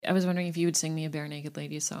I was wondering if you would sing me a Bare Naked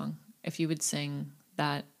Ladies song. If you would sing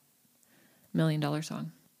that $1 Million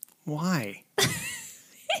song. Why?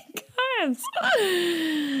 Because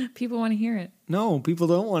people want to hear it. No, people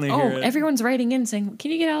don't want to hear it. Everyone's writing in saying, can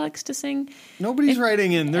you get Alex to sing? Nobody's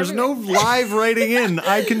writing in. There's no live writing in.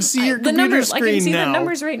 I can see your computer screen now. I can see the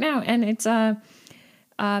numbers right now. And it's,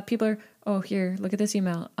 people are, here, look at this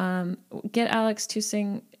email. Get Alex to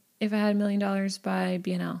sing If I Had $1 Million by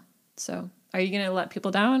BNL. So are you going to let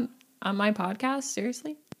people down on my podcast?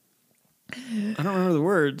 Seriously? I don't remember the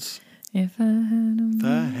words. If I had $1 million.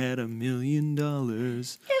 If I had $1 million.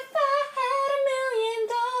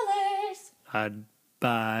 I'd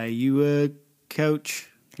buy you a couch.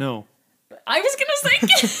 No. I was going to say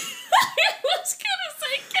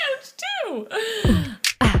couch too.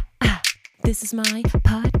 This is my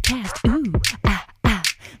podcast. Ooh,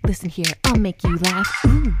 listen here, I'll make you laugh.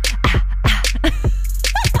 Ooh,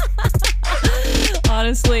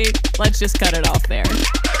 Honestly, let's just cut it off there.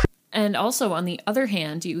 And also, on the other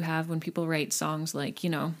hand, you have when people write songs like,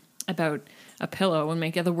 about a pillow and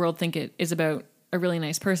make the world think it is about a really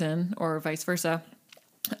nice person or vice versa.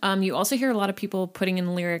 You also hear a lot of people putting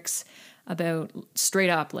in lyrics about straight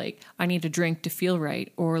up, like, I need a drink to feel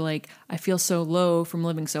right, or like, I feel so low from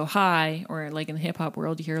living so high, or like in the hip hop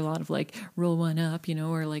world, you hear a lot of like, roll one up,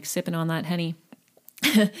 or like sipping on that Henny.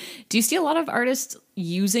 Do you see a lot of artists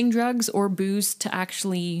using drugs or booze to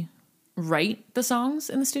actually write the songs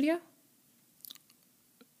in the studio?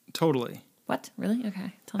 Totally. What? Really?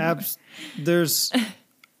 Okay. Tell me more. There's,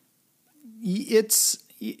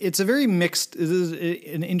 it's a very mixed, it is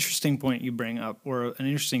an interesting point you bring up, or an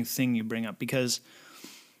interesting thing you bring up, because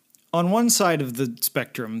on one side of the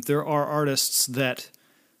spectrum, there are artists that,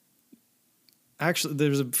 actually,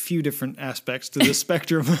 there's a few different aspects to the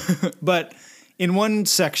spectrum, but in one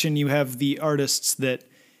section, you have the artists that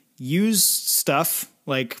use stuff,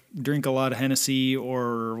 like drink a lot of Hennessy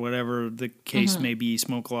or whatever the case may be,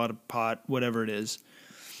 smoke a lot of pot, whatever it is,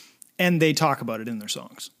 and they talk about it in their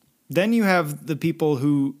songs. Then you have the people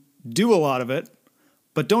who do a lot of it,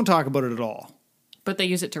 but don't talk about it at all. But they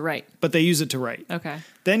use it to write. Okay.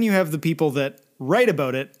 Then you have the people that write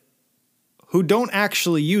about it who don't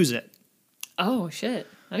actually use it. Oh, shit.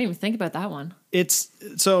 I didn't even think about that one.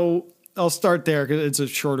 So I'll start there because it's a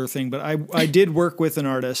shorter thing, but I did work with an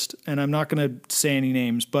artist, and I'm not going to say any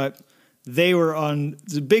names, but they were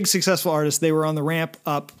it's a big successful artist. They were on the ramp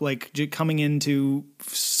up, like coming into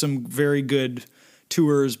some very good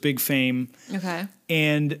tours, big fame. Okay.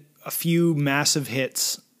 And a few massive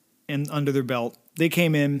hits and under their belt. They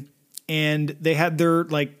came in and they had their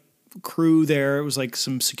like crew there. It was like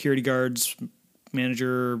some security guards,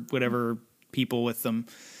 manager, whatever people with them.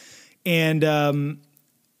 And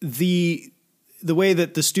the way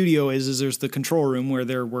that the studio is there's the control room where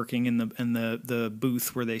they're working in the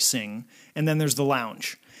booth where they sing, and then there's the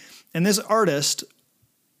lounge. And this artist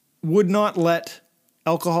would not let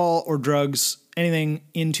alcohol or drugs, anything,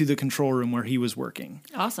 into the control room where he was working.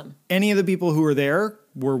 Awesome. Any of the people who were there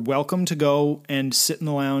were welcome to go and sit in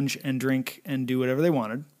the lounge and drink and do whatever they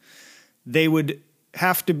wanted. They would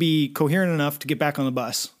have to be coherent enough to get back on the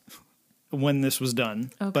bus when this was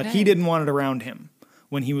done. Okay. But he didn't want it around him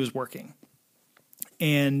when he was working.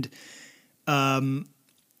 And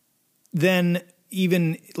then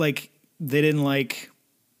even like they didn't like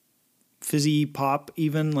fizzy pop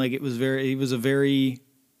even, like it was a very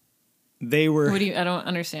they were I don't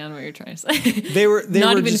understand what you're trying to say. They were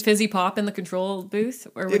not even just, fizzy pop in the control booth,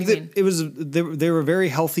 or what do you mean? It was they were a very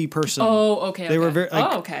healthy person. Oh, okay. They were very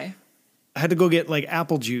okay. I had to go get like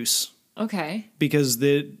apple juice. Okay. Because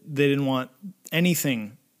they didn't want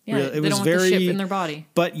anything. Yeah, it was don't want the shit in their body.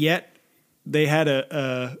 But yet they had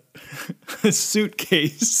a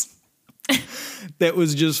suitcase that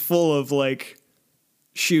was just full of like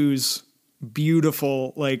shoes,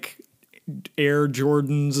 beautiful like Air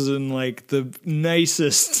Jordans and like the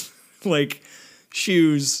nicest like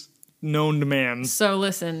shoes known to man. So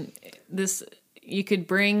listen, you could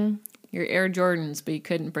bring your Air Jordans, but you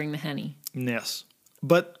couldn't bring the Henny. Yes.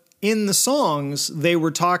 But in the songs, they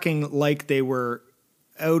were talking like they were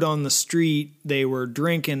out on the street, they were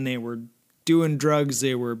drinking, they were doing drugs,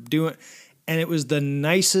 and it was the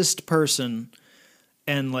nicest person,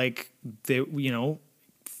 and like they,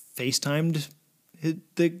 FaceTimed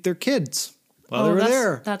their kids while they were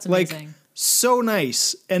there. That's amazing. Like, so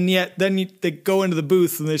nice. And yet then they go into the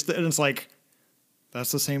booth and it's like,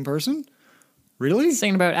 that's the same person? Really?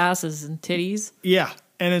 Singing about asses and titties. Yeah.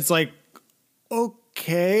 And it's like,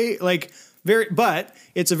 okay. Like but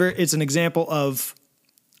it's an example of,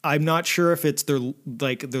 I'm not sure if it's they're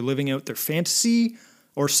living out their fantasy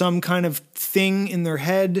or some kind of thing in their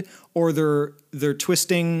head, or they're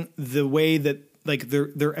twisting the way that like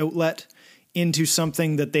their outlet into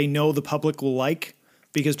something that they know the public will like,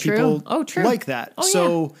 because people like that.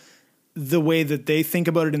 So the way that they think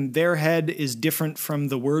about it in their head is different from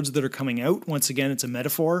the words that are coming out. Once again, it's a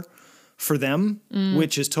metaphor for them,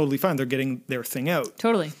 which is totally fine. They're getting their thing out.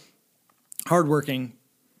 Totally. Hardworking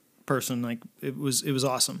person, like it was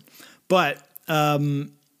awesome. But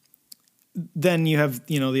then you have,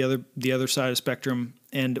 you know, the other side of the spectrum,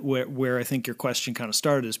 and where I think your question kind of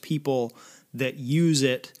started, is people that use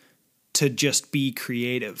it to just be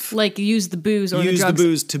creative. Like use the booze or use the drugs. the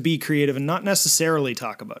booze to be creative and not necessarily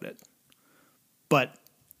talk about it. But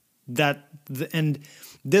and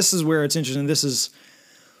this is where it's interesting. This is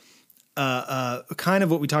kind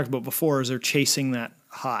of what we talked about before, is they're chasing that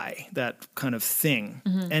high, that kind of thing.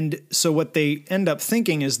 And so what they end up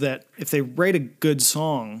thinking is that if they write a good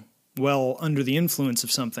song well under the influence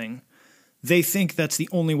of something, they think that's the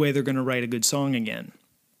only way they're going to write a good song again.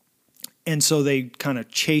 And so they kind of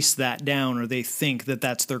chase that down, or they think that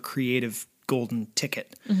that's their creative golden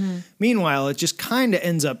ticket. Meanwhile, it just kind of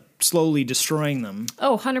ends up slowly destroying them.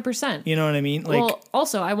 Oh, 100%. You know what I mean? Like, well,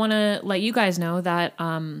 also, I want to let you guys know that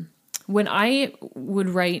when I would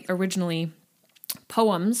write originally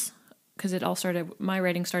poems, because my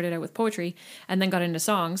writing started out with poetry and then got into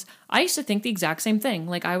songs, I used to think the exact same thing.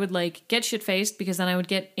 Like I would like get shit-faced, because then I would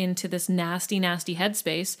get into this nasty, nasty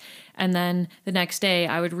headspace. And then the next day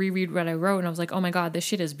I would reread what I wrote and I was like, oh my God, this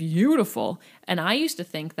shit is beautiful. And I used to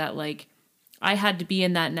think that like I had to be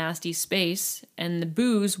in that nasty space and the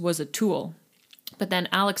booze was a tool. But then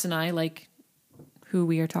Alex and I, like who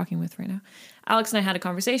we are talking with right now, Alex and I had a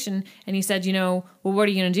conversation and he said, you know, well, what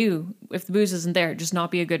are you going to do if the booze isn't there? Just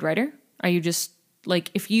not be a good writer? Are you just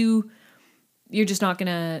like, if you're just not going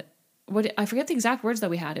to, I forget the exact words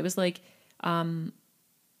that we had. It was like, when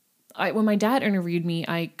my dad interviewed me,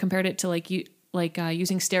 I compared it to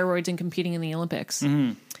using steroids and competing in the Olympics.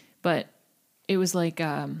 But it was like,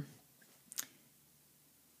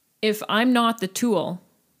 if I'm not the tool,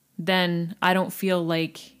 then I don't feel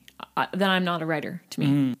like, then I'm not a writer to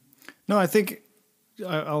me. No, I think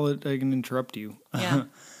I can interrupt you. Yeah.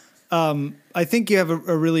 I think you have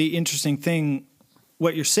a really interesting thing.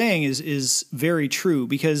 What you're saying is very true,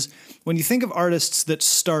 because when you think of artists that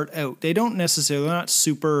start out, they're not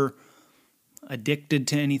super addicted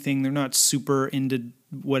to anything. They're not super into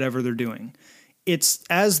whatever they're doing. It's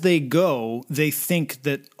as they go, they think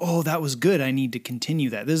that, oh, that was good, I need to continue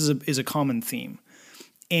that. This is a common theme.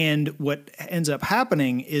 And what ends up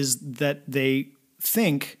happening is that they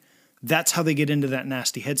think that's how they get into that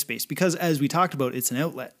nasty headspace, because as we talked about, it's an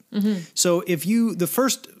outlet. So if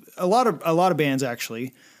a lot of bands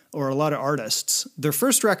actually, or a lot of artists, their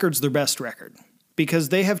first record's their best record because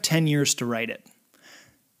they have 10 years to write it.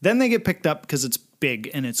 Then they get picked up because it's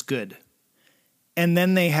big and it's good. And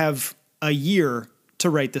then they have a year to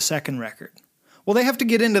write the second record. Well, they have to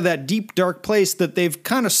get into that deep, dark place that they've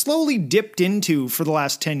kind of slowly dipped into for the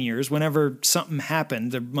last 10 years. Whenever something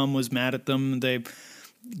happened, their mom was mad at them, they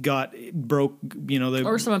got broke,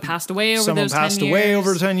 or someone passed away over those 10 years.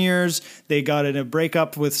 Over 10 years. They got in a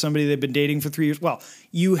breakup with somebody they've been dating for 3 years. Well,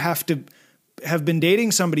 you have to have been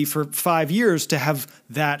dating somebody for 5 years to have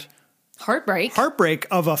that heartbreak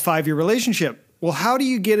of a 5-year relationship. Well, how do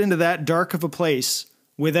you get into that dark of a place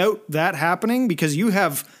without that happening? Because you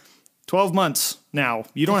have 12 months now.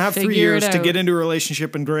 You don't have 3 years to get into a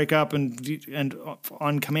relationship and break up and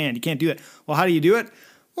on command. You can't do that. Well, how do you do it?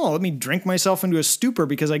 Well, let me drink myself into a stupor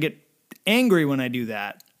because I get angry when I do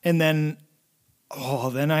that. And then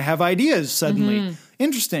I have ideas suddenly.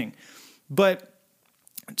 Interesting. But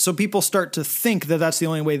so people start to think that that's the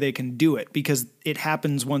only way they can do it because it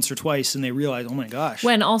happens once or twice and they realize, oh my gosh.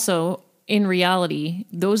 When also, in reality,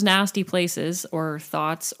 those nasty places or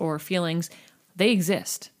thoughts or feelings, they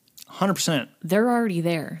exist. 100%. They're already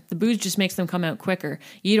there. The booze just makes them come out quicker.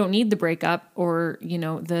 You don't need the breakup or,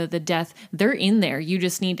 the death. They're in there. You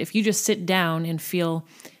just need, if you just sit down and feel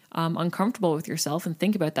uncomfortable with yourself and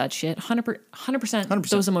think about that shit, 100%,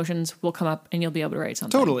 those emotions will come up and you'll be able to write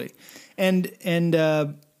something. Totally. And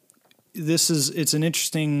it's an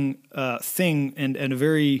interesting thing and a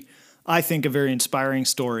very inspiring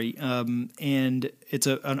story. And it's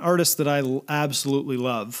an artist that I absolutely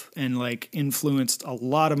love and influenced a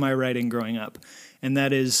lot of my writing growing up. And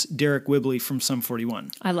that is Derek Whibley from Sum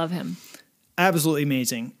 41. I love him. Absolutely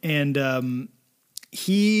amazing. And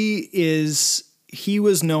he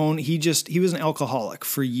was known, he was an alcoholic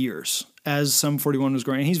for years as Sum 41 was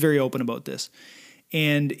growing. And he's very open about this.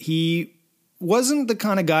 And he wasn't the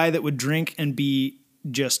kind of guy that would drink and be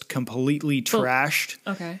just completely trashed.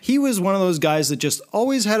 Okay. He was one of those guys that just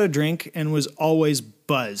always had a drink and was always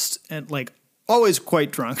buzzed and like always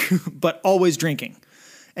quite drunk, but always drinking.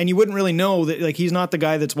 And you wouldn't really know that, like, he's not the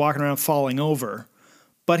guy that's walking around falling over,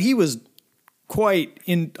 but he was quite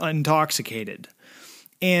intoxicated.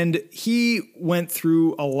 And he went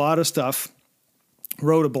through a lot of stuff,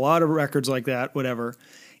 wrote a lot of records like that, whatever.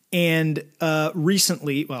 And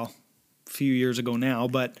recently, well, a few years ago now,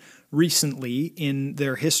 but recently in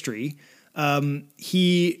their history,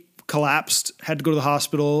 he collapsed, had to go to the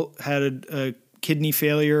hospital, had a kidney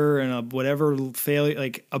failure and a whatever failure,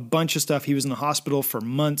 like a bunch of stuff. He was in the hospital for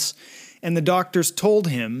months. And the doctors told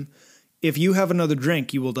him, if you have another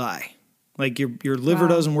drink, you will die. Like your liver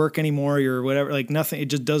doesn't work anymore, your whatever, like nothing, it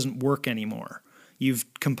just doesn't work anymore. You've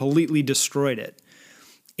completely destroyed it.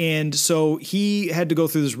 And so he had to go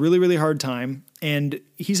through this really, really hard time, and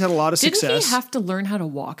he's had a lot of success. Didn't he have to learn how to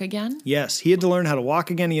walk again? Yes, he had to learn how to walk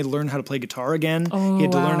again. He had to learn how to play guitar again. He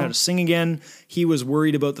had to learn how to sing again. He was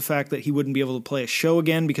worried about the fact that he wouldn't be able to play a show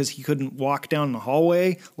again because he couldn't walk down the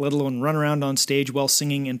hallway, let alone run around on stage while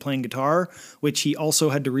singing and playing guitar, which he also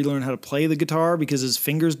had to relearn how to play the guitar because his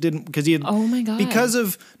fingers didn't, because he had, oh my God.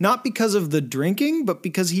 Not because of the drinking, but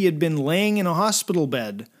because he had been laying in a hospital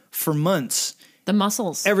bed for months. The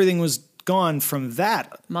muscles. Everything was gone from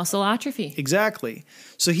that. Muscle atrophy. Exactly.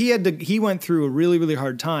 So he went through a really, really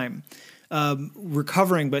hard time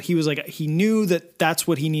recovering, but he was like, he knew that that's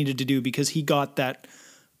what he needed to do because he got that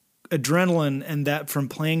adrenaline and that from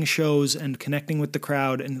playing shows and connecting with the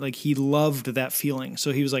crowd, and like he loved that feeling.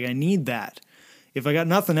 So he was like, I need that. If I got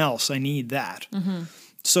nothing else, I need that. Mm-hmm.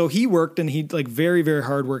 So he worked, and he like very, very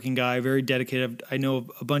hardworking guy, very dedicated. I know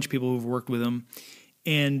a bunch of people who've worked with him,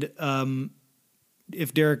 and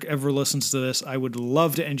if Derek ever listens to this, I would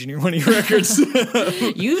love to engineer one of your records.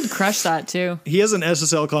 You'd crush that too. He has an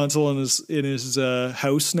SSL console in his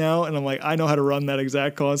house now, and I'm like, I know how to run that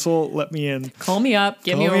exact console. Let me in. Call me up.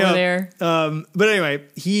 Get me over there. But anyway,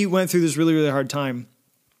 he went through this really, really hard time,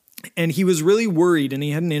 and he was really worried. And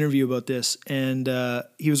he had an interview about this, and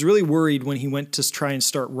he was really worried when he went to try and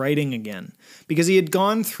start writing again because he had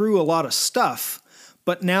gone through a lot of stuff,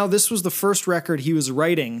 but now this was the first record he was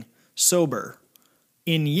writing sober.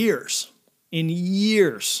 In years.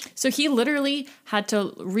 So he literally had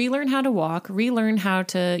to relearn how to walk, relearn how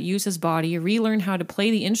to use his body, relearn how to play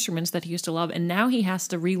the instruments that he used to love, and now he has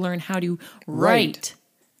to relearn how to write.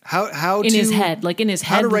 How in his head, like in his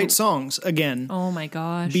head. How to write songs again. Oh my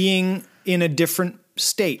gosh. Being in a different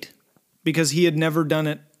state because he had never done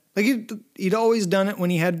it. Like he'd always done it when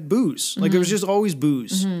he had booze. Like it was just always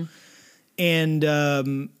booze.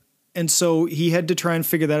 Mm-hmm. And so he had to try and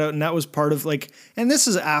figure that out. And that was part of like, and this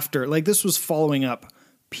is after, like this was following up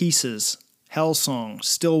Pieces, Hell Song,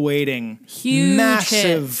 Still Waiting, huge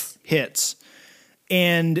massive hits.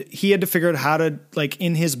 And he had to figure out how to, like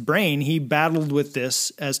in his brain, he battled with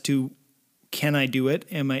this as to, can I do it?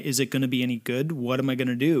 Is it going to be any good? What am I going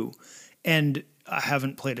to do? And I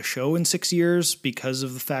haven't played a show in 6 years because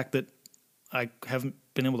of the fact that I haven't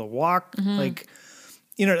been able to walk. Mm-hmm. Like,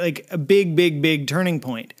 you know, like a big, big, big turning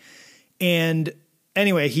point. And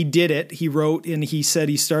anyway, he did it. He wrote, and he said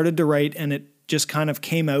he started to write, and it just kind of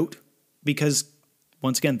came out because,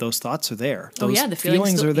 once again, those thoughts are there. Those the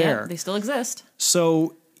feelings are there. Yeah, they still exist.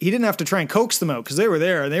 So he didn't have to try and coax them out because they were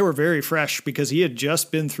there, and they were very fresh because he had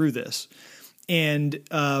just been through this. And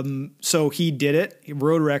so he did it. He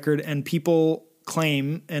wrote a record, and people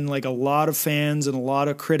claim, and like a lot of fans and a lot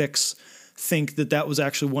of critics think that was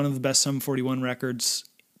actually one of the best Sum 41 records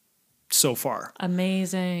so far.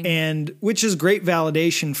 Amazing. And which is great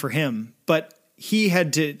validation for him. But he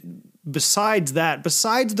had to, besides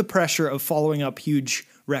the pressure of following up huge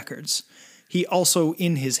records, he also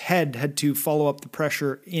in his head had to follow up the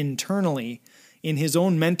pressure internally in his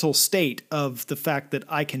own mental state of the fact that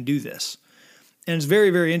I can do this. And it's very,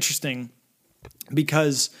 very interesting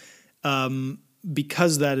because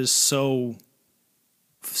that is so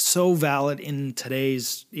valid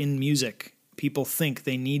in music. People think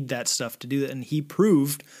they need that stuff to do that. And he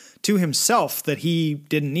proved to himself that he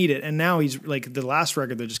didn't need it. And now he's like the last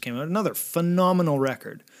record that just came out, another phenomenal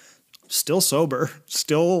record, still sober,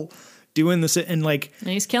 still doing this. And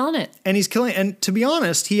he's killing it. And to be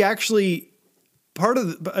honest, he actually,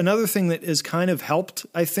 another thing that has kind of helped,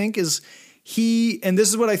 I think, is and this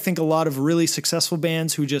is what I think a lot of really successful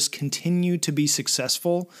bands who just continue to be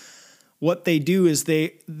successful, what they do is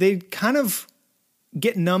they kind of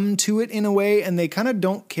get numb to it in a way, and they kind of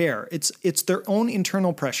don't care. It's their own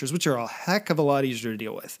internal pressures, which are a heck of a lot easier to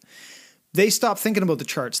deal with. They stop thinking about the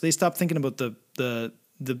charts. They stop thinking about the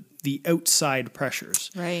outside pressures.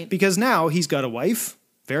 Right. Because now he's got a wife,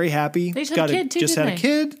 very happy. They just had a kid too, just didn't had a they?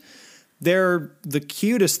 kid. They're the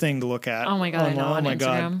cutest thing to look at. Oh my God, I know, on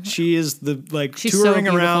Instagram. She is She's so touring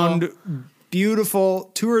beautiful. around,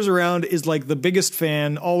 beautiful, tours around, is like the biggest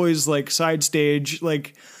fan, always like side stage,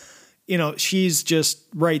 like, you know, she's just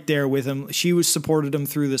right there with him. She was supported him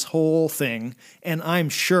through this whole thing, and I'm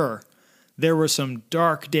sure there were some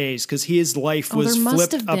dark days because his life was there must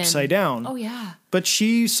flipped have been. upside down. Oh yeah. But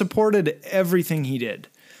she supported everything he did.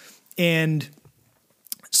 And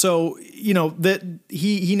so, you know, that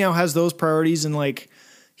he now has those priorities, and like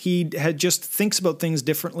he had just thinks about things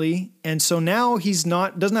differently. And so now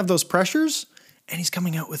doesn't have those pressures, and he's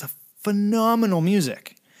coming out with a phenomenal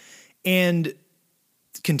music and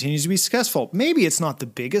continues to be successful. Maybe it's not the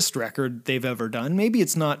biggest record they've ever done. Maybe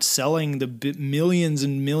it's not selling the millions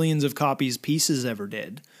and millions of copies Pieces ever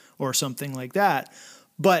did or something like that.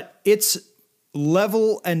 But it's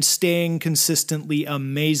level and staying consistently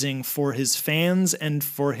amazing for his fans and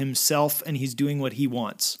for himself, and he's doing what he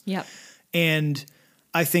wants. Yep. And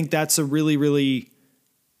I think that's a really, really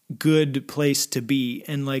good place to be.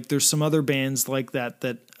 And like, there's some other bands like that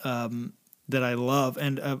that I love,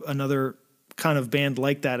 and another kind of band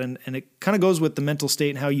like that. And it kind of goes with the mental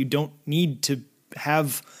state and how you don't need to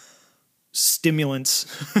have stimulants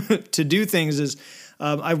to do things is,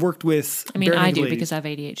 I've worked with. I mean, Bare I Naked do Ladies. because I have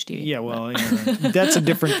ADHD. Yeah, well, yeah, that's a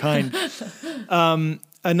different kind.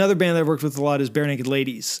 Another band that I've worked with a lot is Bare Naked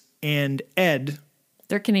Ladies, and Ed.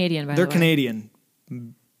 They're Canadian, by the They're way. Canadian,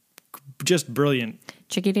 just brilliant.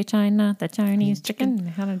 Chicky to China, the Chinese chicken,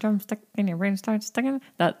 had a drumstick and your brain starts sticking.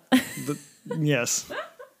 That Yes.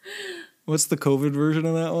 What's the COVID version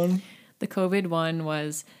of that one? the COVID one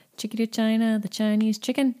was Chicky to China, the Chinese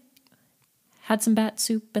chicken. Had some bat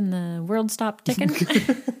soup and the world stopped ticking.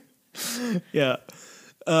 Yeah.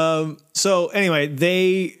 So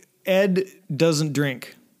anyway, Ed doesn't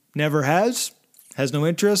drink, never has no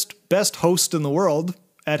interest. Best host in the world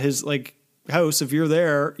at his like house. If you're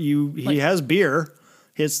there, he has beer.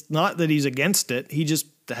 It's not that he's against it. He just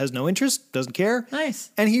has no interest, doesn't care.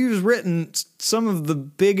 Nice. And he's written some of the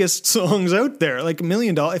biggest songs out there, like $1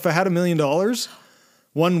 million. If I had $1 million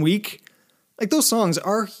 1 week, like those songs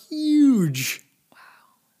are huge.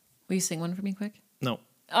 Will you sing one for me quick? No.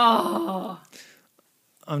 Oh.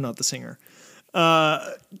 I'm not the singer.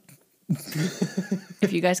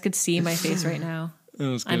 If you guys could see my face right now, That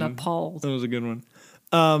was good. I'm appalled. That was a good one.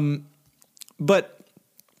 But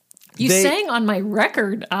You sang on my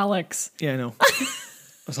record, Alex. yeah, I know.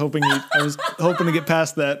 I was hoping to get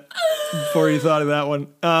past that before you thought of that one.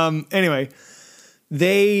 Anyway,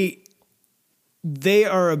 they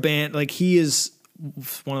are a band, like he is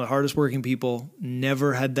one of the hardest working people,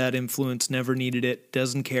 never had that influence, never needed it,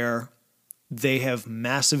 doesn't care. They have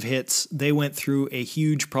massive hits. They went through a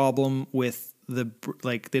huge problem with they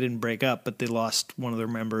didn't break up, but they lost one of their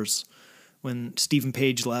members when Stephen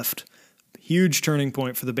Page left. Huge turning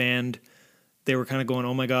point for the band. They were kind of going,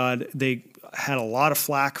 oh my God. They had a lot of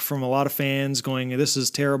flack from a lot of fans going, this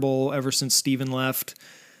is terrible ever since Stephen left.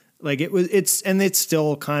 Like it's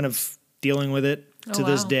still kind of dealing with it to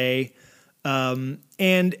this day. And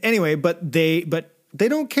anyway, but they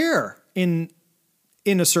don't care in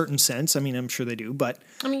a certain sense. I mean, I'm sure they do, but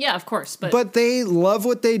I mean, yeah, of course. but they love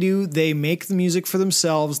what they do. They make the music for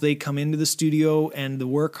themselves. They come into the studio and they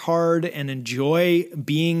work hard and enjoy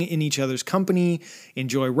being in each other's company,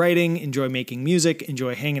 enjoy writing, enjoy making music,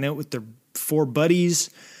 enjoy hanging out with their 4 buddies.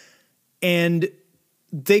 And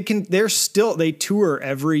they tour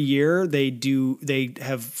every year. They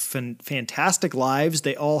have fantastic lives.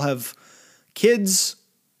 They all have kids.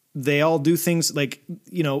 They all do things like,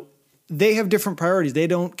 you know, they have different priorities. They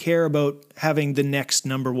don't care about having the next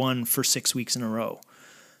number 1 for 6 weeks in a row.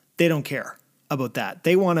 They don't care about that.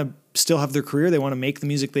 They want to still have their career. They want to make the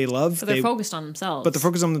music they love. But they're focused on themselves. But they're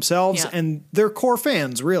focused on themselves, Yeah. and they're core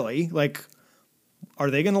fans, really. Like,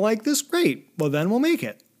 are they going to like this? Great. Well, then we'll make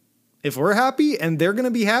it. If we're happy and they're going to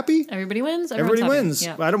be happy, everybody wins. everybody Everyone's wins.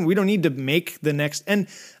 happy. Yeah. We don't need to make the next. And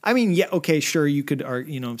I mean, yeah, okay, sure. You could,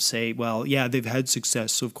 say, well, yeah, they've had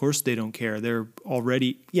success, so of course they don't care. They're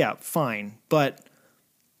already, yeah, fine, but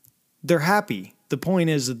they're happy. The point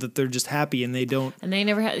is that they're just happy, and they don't. And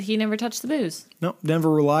he never touched the booze. No, never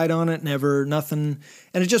relied on it. Never, nothing.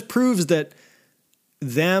 And it just proves that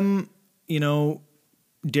them,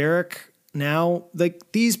 Derek. Now,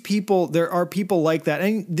 like these people, there are people like that.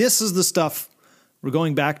 And this is the stuff, we're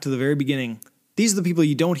going back to the very beginning. These are the people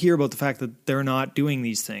you don't hear about the fact that they're not doing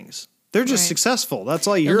these things. They're just successful. That's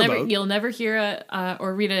all you hear about. You'll never hear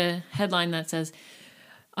or read a headline that says,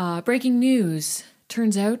 breaking news.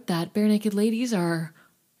 Turns out that Bare Naked Ladies are,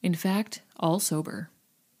 in fact, all sober.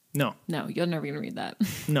 No, No, you're never going to read that.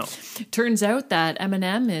 no. Turns out that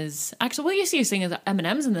Eminem is actually, well, you see thing is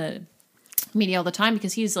Eminem's in the media all the time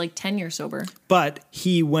because he's like 10 years sober. But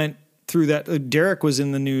he went through that. Derek was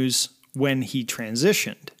in the news when he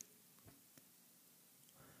transitioned.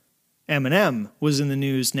 Eminem was in the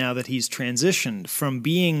news now that he's transitioned from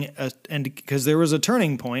being and because there was a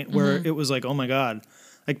turning point where it was like, oh my God,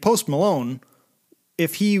 like Post Malone,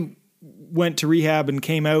 if he went to rehab and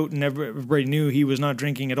came out and everybody knew he was not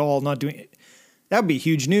drinking at all, not doing it, that would be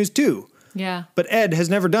huge news too. Yeah. But Ed has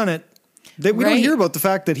never done it. We don't hear about the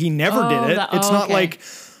fact that he never did it. It's not like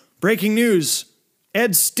breaking news.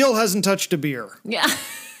 Ed still hasn't touched a beer. Yeah.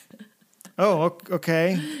 Oh,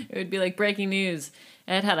 okay. It would be like breaking news.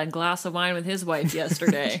 Ed had a glass of wine with his wife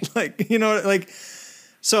yesterday.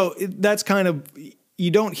 So that's kind of, you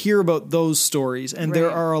don't hear about those stories, and there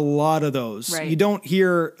are a lot of those. Right. You don't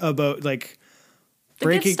hear about like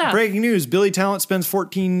breaking news. Billy Talent spends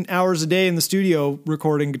 14 hours a day in the studio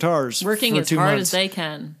recording guitars, working for as 2 hard months. as they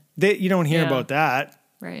can. You don't hear about that.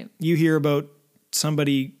 Right. You hear about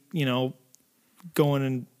somebody, going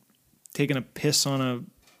and taking a piss on a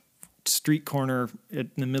street corner in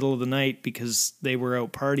the middle of the night because they were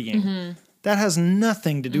out partying. Mm-hmm. That has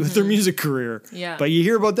nothing to do with their music career. Yeah. But you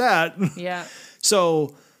hear about that. Yeah.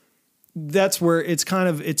 So that's where it's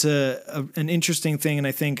an interesting thing. And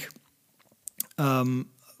I think, kind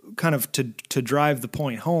of to drive the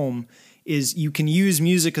point home is you can use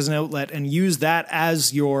music as an outlet and use that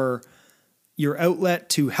as your outlet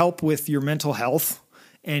to help with your mental health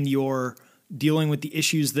and your dealing with the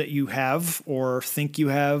issues that you have or think you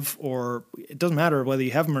have, or it doesn't matter whether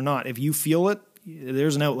you have them or not. If you feel it,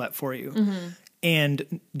 there's an outlet for you. Mm-hmm.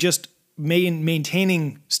 And just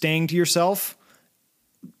maintaining, staying to yourself,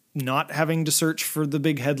 not having to search for the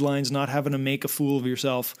big headlines, not having to make a fool of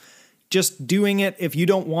yourself, just doing it. If you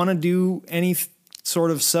don't want to do any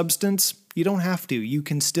sort of substance, you don't have to. You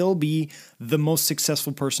can still be the most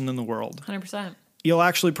successful person in the world. 100%. You'll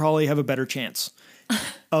actually probably have a better chance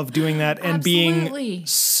of doing that and being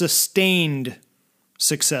sustained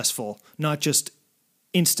successful, not just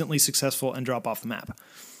instantly successful and drop off the map.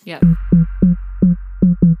 Yeah.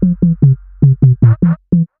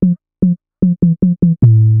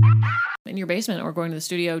 In your basement or going to the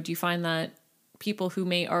studio, do you find that people who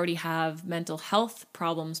may already have mental health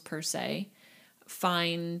problems per se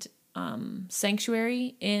find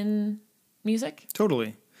sanctuary in music?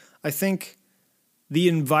 Totally. I think the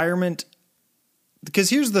environment, because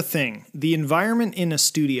here's the thing, the environment in a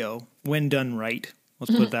studio, when done right,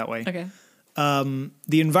 let's put it that way. Okay.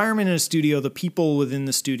 The environment in a studio, the people within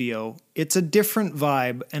the studio, it's a different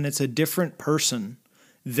vibe and it's a different person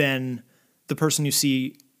than the person you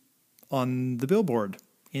see on the billboard,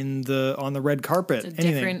 on the red carpet. It's a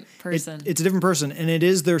different person. It's a different person, and it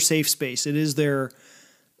is their safe space. It is their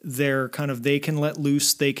kind of, they can let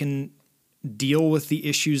loose, they can deal with the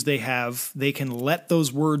issues they have, they can let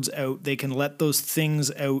those words out, they can let those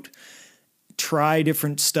things out, try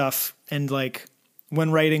different stuff, and like when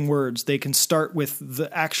writing words, they can start with the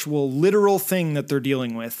actual literal thing that they're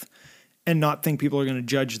dealing with and not think people are going to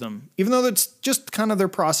judge them, even though that's just kind of their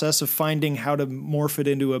process of finding how to morph it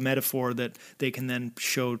into a metaphor that they can then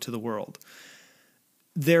show to the world.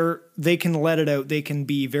 They can let it out. They can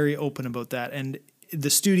be very open about that. And the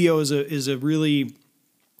studio is a really,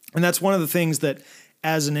 and that's one of the things that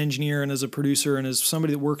as an engineer and as a producer and as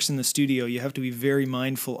somebody that works in the studio, you have to be very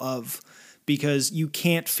mindful of, because you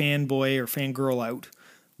can't fanboy or fangirl out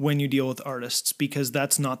when you deal with artists, because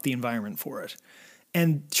that's not the environment for it.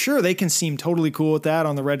 And sure, they can seem totally cool with that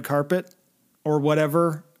on the red carpet or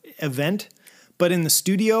whatever event, but in the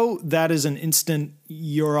studio, that is an instant,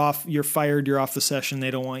 you're off, you're fired, you're off the session. They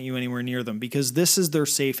don't want you anywhere near them, because this is their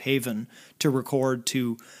safe haven to record,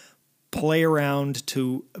 to play around,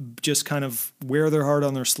 to just kind of wear their heart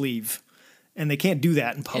on their sleeve. And they can't do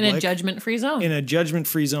that in public. In a judgment-free zone. In a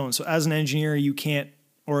judgment-free zone. So as an engineer, you can't,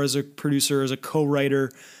 or as a producer, as a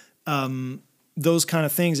co-writer, those kind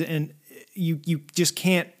of things. And you just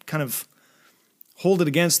can't kind of hold it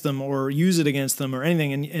against them or use it against them or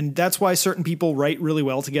anything. And that's why certain people write really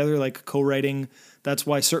well together, like co-writing. That's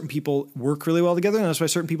why certain people work really well together. And that's why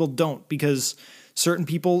certain people don't, because certain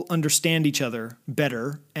people understand each other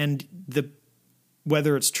better. And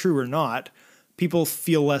whether it's true or not, people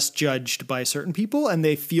feel less judged by certain people and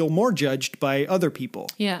they feel more judged by other people.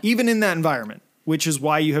 Yeah. Even in that environment, which is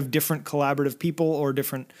why you have different collaborative people or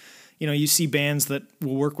different, you see bands that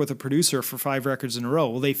will work with a producer for 5 records in a row.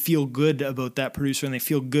 Well, they feel good about that producer and they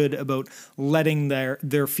feel good about letting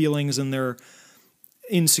their feelings and their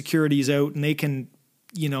insecurities out, and they can,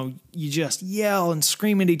 you just yell and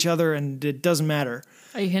scream at each other and it doesn't matter.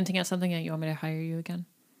 Are you hinting at something that you want me to hire you again?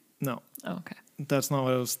 No, Oh, okay. that's not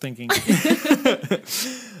what I was thinking.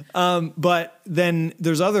 But then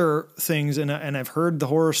there's other things, and I've heard the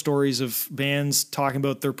horror stories of bands talking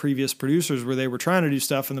about their previous producers where they were trying to do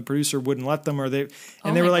stuff and the producer wouldn't let them, they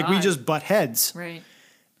Oh were my like, we God. just butt heads. Right.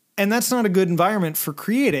 And that's not a good environment for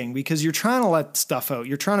creating, because you're trying to let stuff out.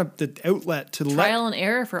 You're trying to, the outlet to let. Trial and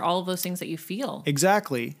error for all of those things that you feel.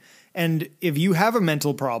 Exactly. And if you have a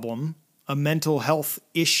mental problem, a mental health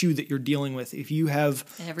issue that you're dealing with, if you have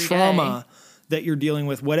Every trauma that you're dealing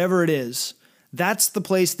with, whatever it is, that's the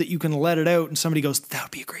place that you can let it out. And somebody goes, that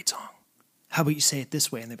would be a great song. How about you say it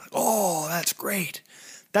this way? And they're like, oh, that's great.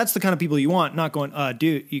 That's the kind of people you want, not going,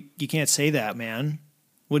 dude, you can't say that, man.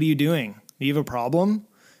 What are you doing? Do you have a problem?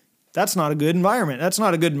 That's not a good environment. That's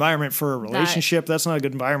not a good environment for a relationship. That's not a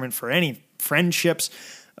good environment for any friendships.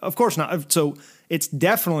 Of course not. So it's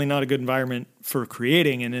definitely not a good environment for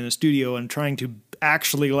creating and in a studio and trying to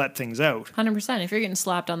actually let things out. 100%. If you're getting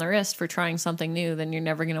slapped on the wrist for trying something new, then you're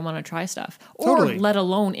never going to want to try stuff. Totally. Or let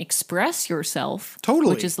alone express yourself.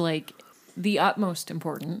 Totally. Which is like the utmost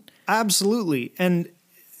important. Absolutely. And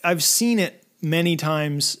I've seen it many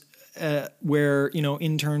times where,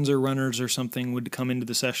 interns or runners or something would come into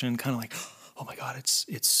the session kind of like, oh my God,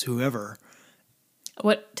 it's whoever.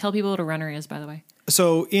 Tell people what a runner is, by the way.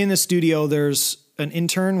 So in a studio, there's an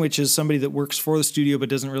intern, which is somebody that works for the studio but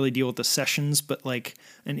doesn't really deal with the sessions. But like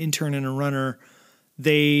an intern and a runner,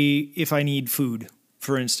 if I need food,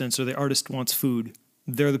 for instance, or the artist wants food,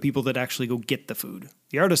 they're the people that actually go get the food.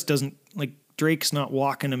 The artist doesn't, like Drake's not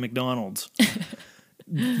walking to McDonald's.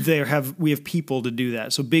 We have people to do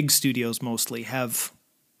that. So big studios mostly have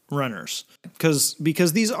runners because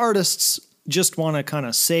these artists just want to kind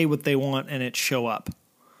of say what they want and it show up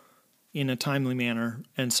in a timely manner.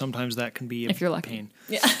 And sometimes that can be if you're lucky. pain.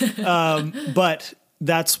 Yeah. But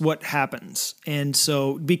that's what happens. And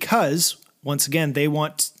so because once again, they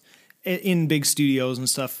want in big studios and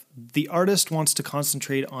stuff, the artist wants to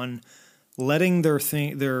concentrate on letting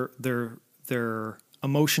their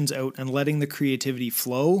emotions out and letting the creativity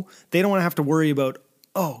flow. They don't want to have to worry about,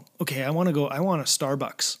 oh, okay, I want a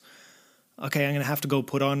Starbucks. Okay, I'm going to have to go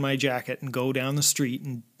put on my jacket and go down the street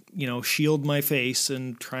and, shield my face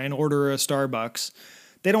and try and order a Starbucks.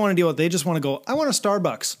 They don't want to deal with it. They just want to go, I want a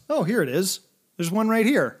Starbucks. Oh, here it is. There's one right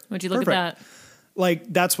here. Would you look Perfect. at that?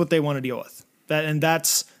 Like, that's what they want to deal with.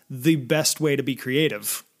 That's the best way to be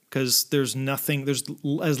creative. Because there's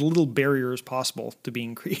as little barrier as possible to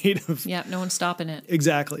being creative. Yeah, no one's stopping it.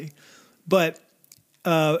 Exactly. But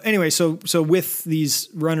anyway, so with these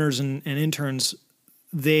runners and interns,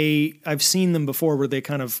 I've seen them before where they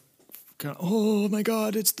kind of, oh my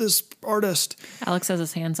God, it's this artist. Alex has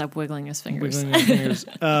his hands up, wiggling his fingers.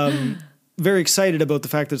 Very excited about the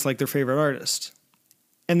fact that it's like their favorite artist.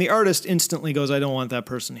 And the artist instantly goes, I don't want that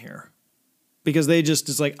person here. Because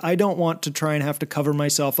it's like, I don't want to try and have to cover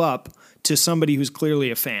myself up to somebody who's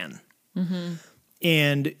clearly a fan. Mm-hmm.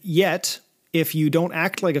 And yet, if you don't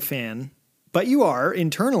act like a fan, but you are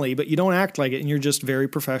internally, but you don't act like it, and you're just very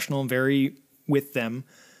professional and very with them,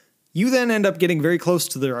 you then end up getting very close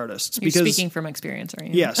to their artists. You're speaking from experience,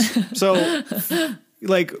 right? Yes. So,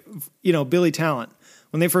 Billy Talent,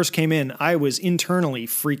 when they first came in, I was internally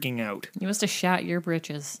freaking out. You must have shat your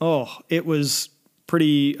britches. Oh, it was...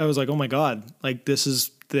 I was like, oh my God, like that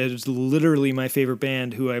is literally my favorite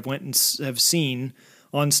band who I went and have seen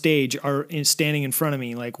on stage are standing in front of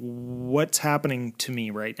me. Like, what's happening to me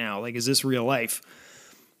right now? Like, is this real life?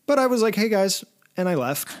 But I was like, hey guys. And I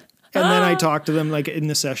left. And then I talked to them like in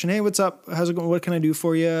the session. Hey, what's up? How's it going? What can I do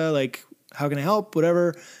for you? Like, how can I help?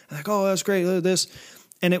 Whatever. And like, oh, that's great. Look at this.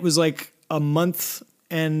 And it was like a month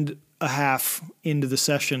and a half into the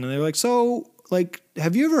session. And they were like, so, like,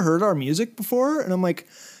 have you ever heard our music before? And I'm like,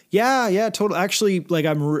 yeah, totally. Actually, like,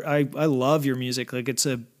 I love your music. Like,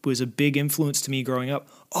 was a big influence to me growing up.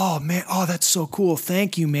 Oh man, that's so cool.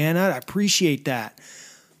 Thank you, man. I appreciate that.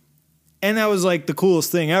 And that was like the coolest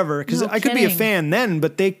thing ever because I could be a fan then,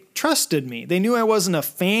 but they trusted me. They knew I wasn't a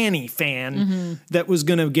fanny fan that was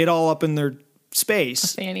going to get all up in their space. A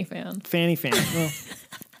fanny fan. Fanny fan.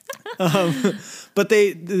 Well, but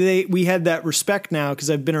we had that respect now because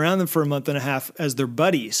I've been around them for a month and a half as their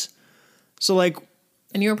buddies. So like,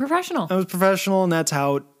 and you were professional. I was professional, and that's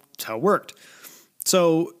how it worked.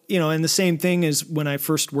 So and the same thing is when I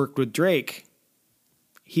first worked with Drake.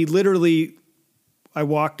 He literally, I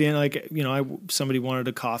walked in somebody wanted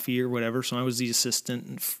a coffee or whatever, so I was the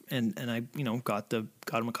assistant and I got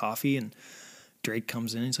him a coffee, and Drake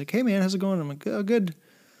comes in and he's like, "Hey man, how's it going?" I'm like, "Oh, good."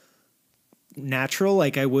 Natural,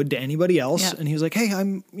 like I would to anybody else. Yeah. And he was like, "Hey,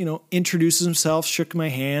 I'm," introduces himself, shook my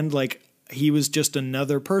hand, like he was just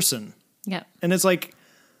another person. Yeah. And it's like,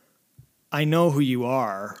 I know who you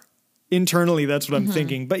are. internally, that's what I'm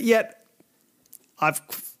thinking. But yet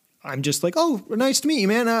I'm just like, oh, nice to meet you,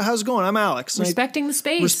 man. How's it going? I'm Alex. Respecting the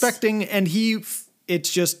space. Respecting. And he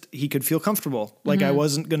could feel comfortable. Like I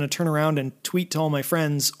wasn't going to turn around and tweet to all my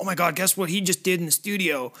friends, oh my God, guess what he just did in the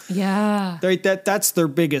studio? Yeah. Right. That's their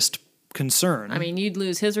biggest concern. I mean, you'd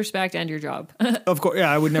lose his respect and your job. Of course.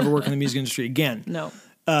 Yeah. I would never work in the music industry again. No.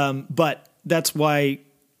 But that's why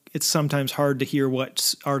it's sometimes hard to hear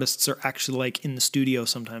what artists are actually like in the studio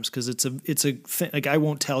sometimes, because it's a thing. Like I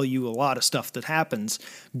won't tell you a lot of stuff that happens,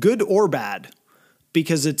 good or bad,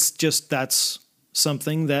 because it's just that's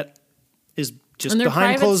something that is just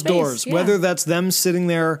behind closed doors. Yeah. Whether that's them sitting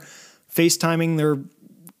there FaceTiming their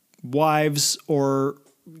wives or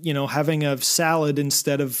having a salad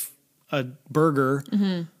instead of a burger.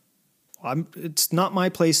 It's not my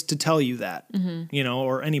place to tell you that,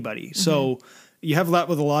 or anybody. So you have that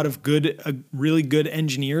with a lot of really good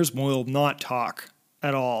engineers will not talk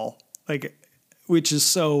at all, which is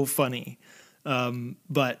so funny.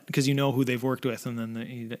 But because who they've worked with. And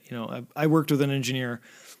then, I worked with an engineer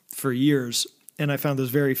for years, and I found this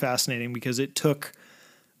very fascinating because it took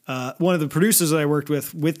one of the producers that I worked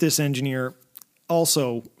with this engineer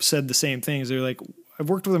also said the same things. They're like, I've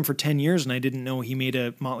worked with him for 10 years and I didn't know he made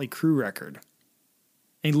a Motley Crue record.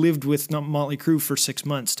 And he lived with Motley Crue for 6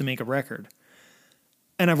 months to make a record.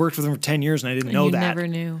 And I've worked with him for 10 years and I didn't know that. You never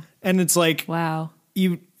knew. And it's like, wow.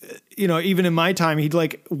 Even in my time, he'd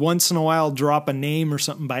once in a while drop a name or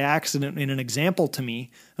something by accident in an example to me.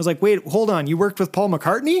 I was like, wait, hold on. You worked with Paul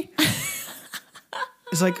McCartney?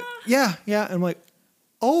 It's like, yeah. And I'm like,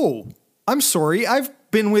 oh, I'm sorry. I've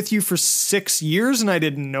been with you for 6 years and I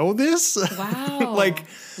didn't know this. Wow.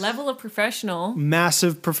 Level of professional.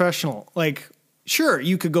 Massive professional. Sure,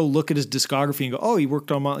 you could go look at his discography and go, oh, he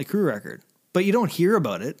worked on Motley Crue record. But you don't hear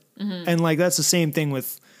about it. And that's the same thing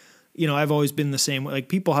with, I've always been the same way.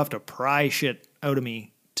 People have to pry shit out of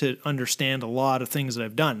me to understand a lot of things that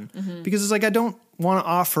I've done. Because it's I don't want to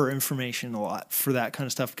offer information a lot for that kind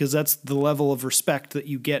of stuff, because that's the level of respect that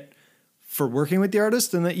you get for working with the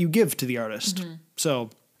artist and that you give to the artist. So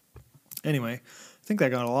anyway, I think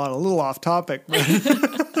that got a little off topic.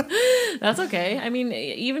 That's okay. I mean,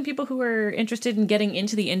 even people who are interested in getting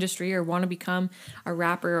into the industry or want to become a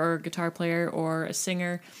rapper or a guitar player or a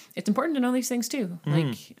singer, it's important to know these things too.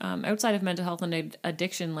 Outside of mental health and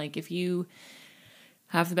addiction, if you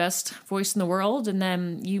have the best voice in the world and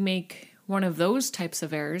then you make one of those types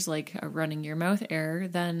of errors, like a running your mouth error,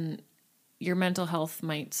 then your mental health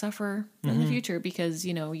might suffer in the future because,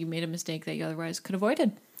 you made a mistake that you otherwise could have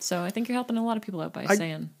avoided. So I think you're helping a lot of people out by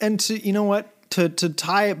saying. And to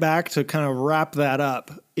tie it back, to kind of wrap that up,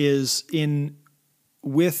 is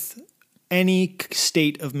with any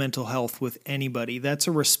state of mental health with anybody, that's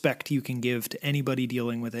a respect you can give to anybody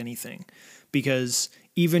dealing with anything. Because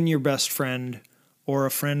even your best friend or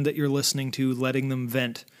a friend that you're listening to, letting them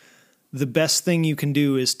vent, the best thing you can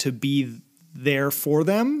do is to be there for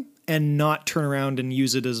them and not turn around and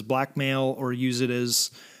use it as blackmail or use it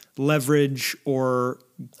as leverage or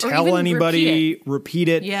tell anybody, repeat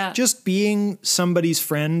it. Yeah. Just being somebody's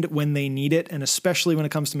friend when they need it, and especially when it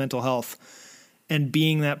comes to mental health, and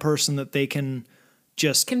being that person that they can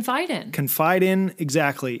just confide in.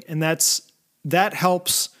 Exactly. And that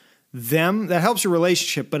helps them. That helps your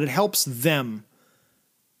relationship, but it helps them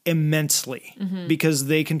immensely because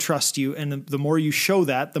they can trust you. And the more you show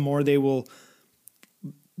that, the more they will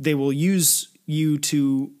use you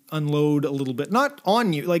to unload a little bit, not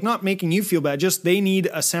on you, not making you feel bad, just they need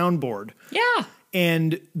a soundboard. Yeah.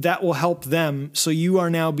 And that will help them. So you are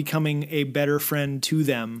now becoming a better friend to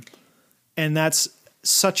them. And that's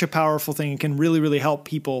such a powerful thing. It can really, really help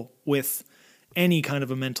people with any kind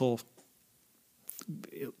of a mental,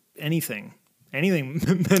 anything,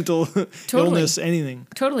 mental illness, anything.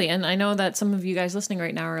 Totally. And I know that some of you guys listening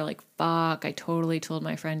right now are like, fuck, I totally told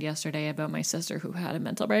my friend yesterday about my sister who had a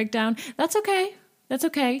mental breakdown. That's okay. That's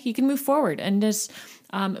okay. You can move forward and just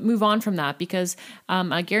move on from that, because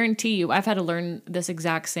I guarantee you, I've had to learn this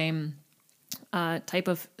exact same type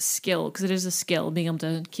of skill, because it is a skill, being able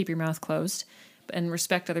to keep your mouth closed and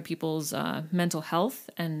respect other people's mental health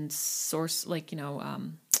and source, mental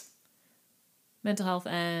health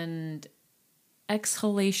and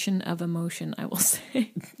exhalation of emotion, I will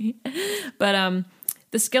say. But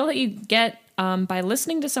the skill that you get by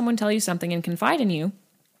listening to someone tell you something and confide in you,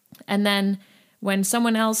 and then when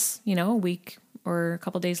someone else, a week or a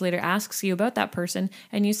couple days later asks you about that person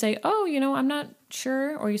and you say, oh, I'm not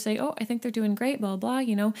sure, or you say, oh, I think they're doing great, blah, blah,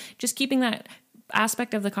 just keeping that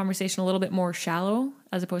aspect of the conversation a little bit more shallow,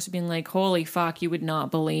 as opposed to being like, holy fuck, you would not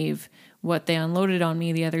believe what they unloaded on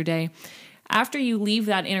me the other day. After you leave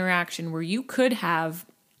that interaction where you could have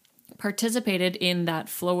participated in that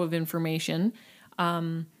flow of information,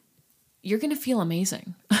 you're going to feel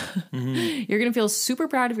amazing. You're going to feel super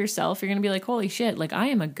proud of yourself. You're going to be like, holy shit, like I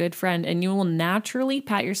am a good friend. And you will naturally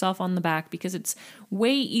pat yourself on the back because it's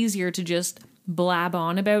way easier to just blab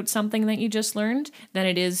on about something that you just learned than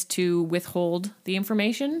it is to withhold the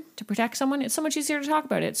information to protect someone. It's so much easier to talk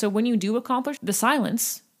about it. So when you do accomplish the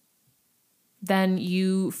silence, then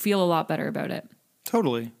you feel a lot better about it.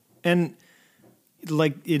 Totally. And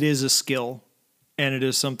like it is a skill and it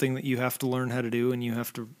is something that you have to learn how to do and you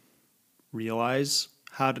have to realize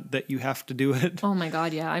that you have to do it. Oh my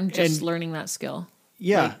God. Yeah. I'm just learning that skill.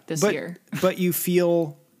 Yeah. Like this year. But you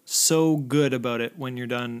feel so good about it when you're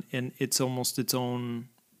done and it's almost its own,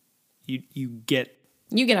 you get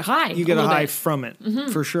a high. You get a high from it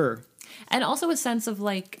for sure. And also a sense of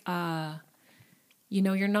like,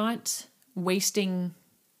 you're not wasting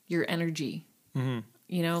your energy.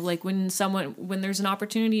 Like when there's an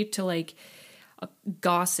opportunity to like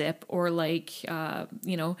gossip or like,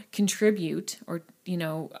 contribute or, in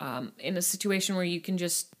a situation where you can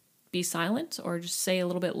just be silent or just say a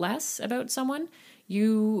little bit less about someone,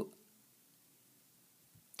 that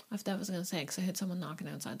was going to say, because I had someone knocking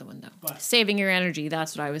outside the window. What? Saving your energy,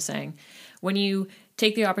 that's what I was saying. When you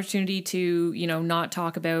take the opportunity to, not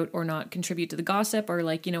talk about or not contribute to the gossip or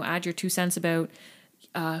like, add your 2 cents about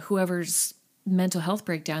whoever's mental health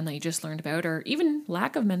breakdown that you just learned about, or even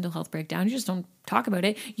lack of mental health breakdown, you just don't talk about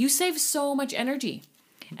it, you save so much energy.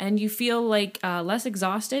 And you feel like less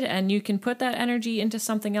exhausted and you can put that energy into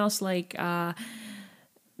something else like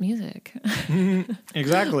music.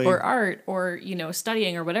 Exactly. Or art or,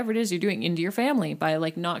 studying or whatever it is you're doing into your family by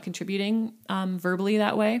like not contributing verbally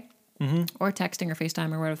that way or texting or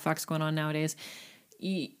FaceTime or whatever the fuck's going on nowadays.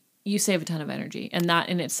 You save a ton of energy and that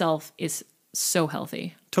in itself is so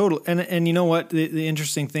healthy. Totally. And you know what? The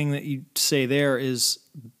interesting thing that you say there is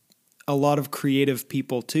a lot of creative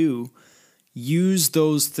people too use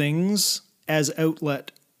those things as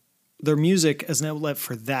outlet, their music as an outlet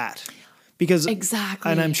for that. Because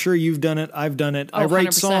exactly. And I'm sure you've done it. I've done it. I write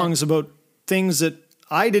 100%. Songs about things that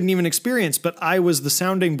I didn't even experience, but I was the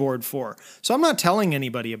sounding board for. So I'm not telling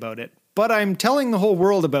anybody about it, but I'm telling the whole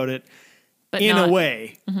world about it but in a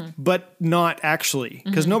way, but not actually.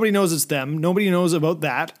 Because nobody knows it's them. Nobody knows about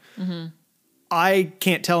that. I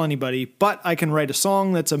can't tell anybody, but I can write a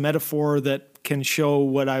song that's a metaphor that can show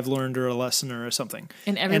what I've learned or a lesson or something.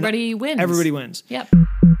 And everybody wins. Everybody wins. Yep.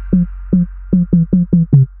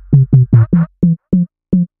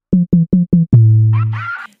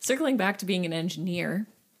 Circling back to being an engineer,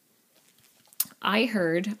 I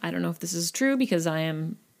heard, I don't know if this is true because I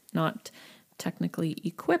am not technically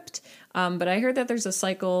equipped, but I heard that there's a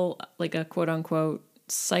cycle, like a quote unquote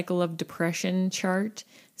cycle of depression chart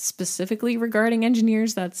specifically regarding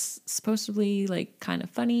engineers that's supposedly like kind of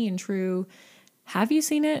funny and true. Have you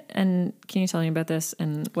seen it? And can you tell me about this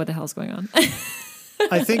and what the hell's going on?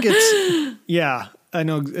 I think it's, yeah, I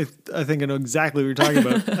think I know exactly what you're talking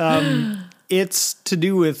about. It's to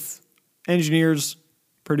do with engineers,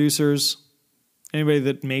 producers, anybody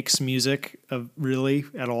that makes music really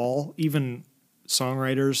at all, even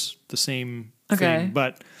songwriters, the same thing.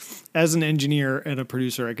 But as an engineer and a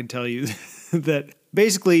producer, I can tell you that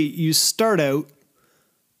basically you start out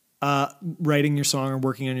writing your song or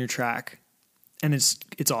working on your track, and it's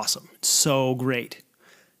awesome. It's so great.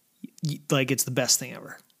 Like it's the best thing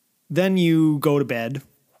ever. Then you go to bed.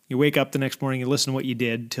 You wake up the next morning, you listen to what you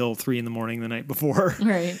did till 3 a.m. the night before.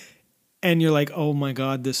 Right. And you're like, oh my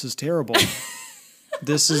God, this is terrible.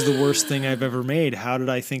 This is the worst thing I've ever made. How did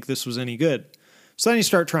I think this was any good? So then you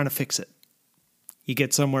start trying to fix it. You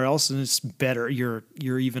get somewhere else and it's better. You're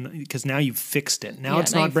even, because now you've fixed it. Now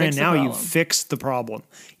it's not brand. Now you've fixed the problem.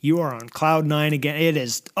 You are on cloud 9 again. It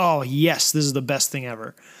is, oh yes, this is the best thing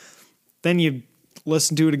ever. Then you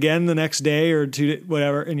listen to it again the next day or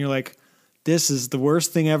whatever. And you're like, this is the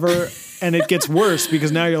worst thing ever. And it gets worse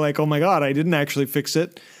because now you're like, oh my God, I didn't actually fix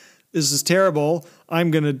it. This is terrible. I'm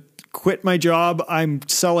going to quit my job. I'm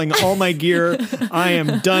selling all my gear. I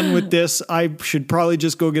am done with this. I should probably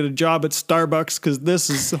just go get a job at Starbucks because this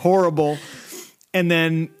is horrible. And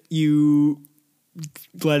then you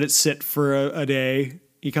let it sit for a day.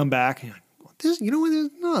 You come back and you're like, this, you know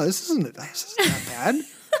what? No, this isn't that bad.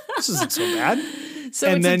 This isn't so bad. So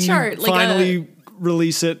and it's then a chart. You finally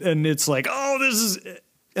release it and it's like, oh, this is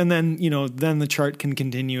And then, then the chart can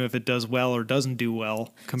continue if it does well or doesn't do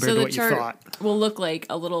well compared So to the what you chart thought. will look like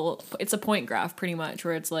it's a point graph pretty much,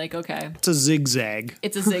 where it's like, okay, It's a zigzag.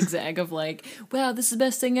 it's a zigzag of like, wow, this is the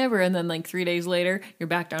best thing ever. And then like 3 days later, you're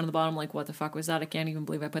back down to the bottom. Like, what the fuck was that? I can't even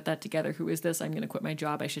believe I put that together. Who is this? I'm going to quit my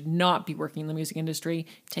job. I should not be working in the music industry.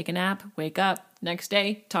 Take a nap, wake up, next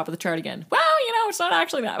day, top of the chart again. Well, it's not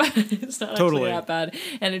actually that bad. It's not Totally. actually that bad.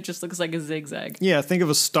 And it just looks like a zigzag. Yeah, think of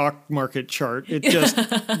a stock market chart. It just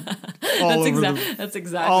all That's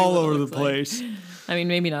exactly all what it over the looks like. place. I mean,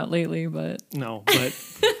 maybe not lately, but No, but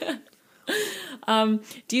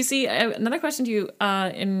do you see another question to you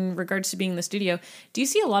in regards to being in the studio? Do you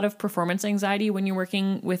see a lot of performance anxiety when you're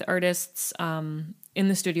working with artists in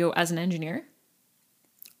the studio as an engineer?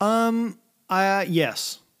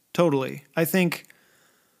 yes, totally. I think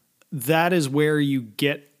that is where you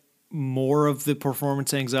get more of the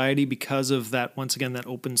performance anxiety because of that, once again, that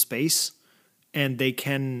open space, and they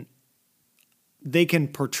can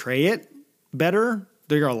portray it better.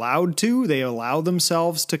 They're allowed to. They allow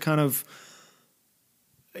themselves to kind of,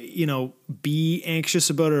 be anxious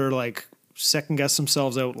about it or like second guess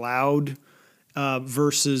themselves out loud,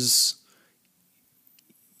 versus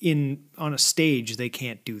on a stage they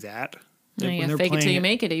can't do that. No, When yeah, they're fake it till playing you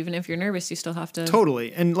make it. Even if you're nervous, you still have to.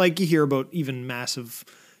 Totally. And like you hear about even massive,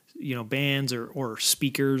 bands or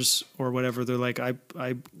speakers or whatever, they're like, I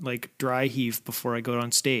like dry heave before I go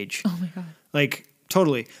on stage. Oh my God. Like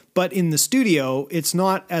totally. But in the studio, it's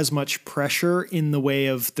not as much pressure in the way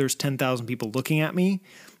of there's 10,000 people looking at me.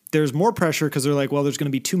 There's more pressure because they're like, well, there's going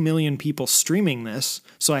to be 2 million people streaming this,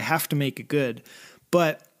 so I have to make it good.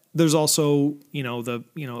 But there's also,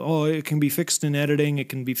 it can be fixed in editing. It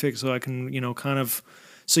can be fixed so I can,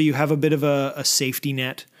 so you have a bit of a safety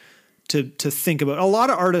net to think about. A lot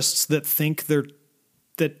of artists that think that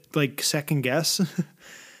like second guess.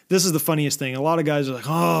 This is the funniest thing. A lot of guys are like,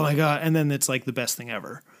 oh my God. And then it's like the best thing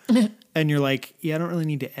ever. And you're like, yeah, I don't really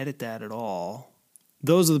need to edit that at all.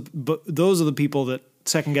 Those are the people that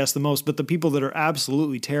second guess the most, but the people that are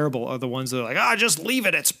absolutely terrible are the ones that are like, just leave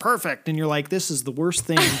it, it's perfect. And you're like, this is the worst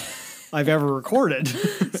thing I've ever recorded.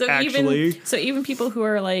 So actually. even people who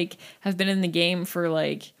are like have been in the game for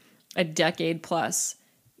like a decade plus,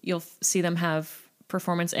 you'll see them have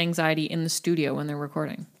performance anxiety in the studio when they're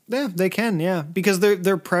recording. Yeah, they can, yeah. Because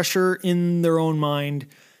they're pressure in their own mind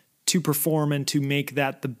to perform and to make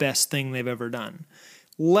that the best thing they've ever done.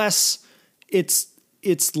 It's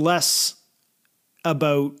less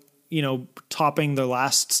about, topping their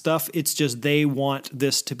last stuff. It's just they want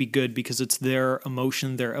this to be good because it's their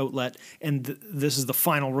emotion, their outlet, and this is the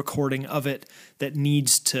final recording of it that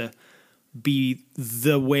needs to be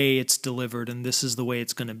the way it's delivered, and this is the way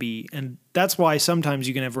it's going to be. And that's why sometimes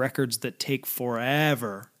you can have records that take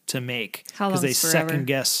forever to make because they second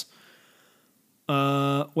guess.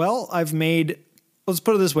 Let's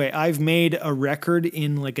put it this way. I've made a record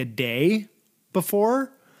in like a day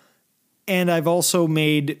before. And I've also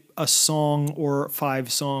made a song or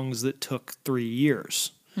 5 songs that took 3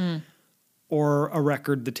 years, or a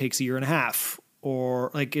record that takes a year and a half,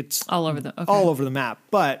 or like it's all over the map.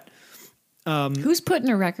 But who's putting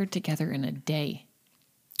a record together in a day?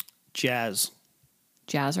 Jazz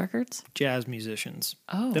records, jazz musicians.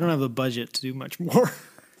 Oh, they don't have the budget to do much more.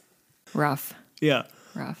 Rough. Yeah.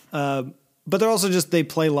 But they're also they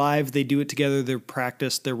play live, they do it together, they're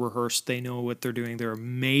practiced, they're rehearsed, they know what they're doing, they're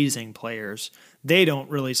amazing players. They don't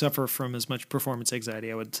really suffer from as much performance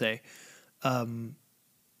anxiety, I would say,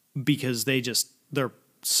 because they're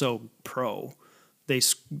so pro. They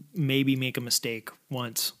maybe make a mistake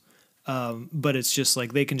once, but it's just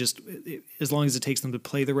like they can as long as it takes them to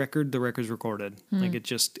play the record's recorded. Like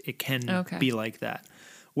it can be like that.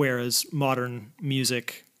 Whereas modern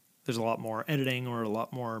music, there's a lot more editing or a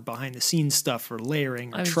lot more behind the scenes stuff or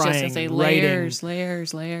layering or writing. Layers.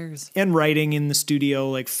 And writing in the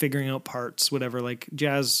studio, like figuring out parts, whatever. Like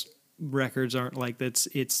jazz records aren't like that.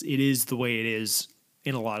 It is the way it is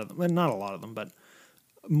in a lot of them. And not a lot of them, but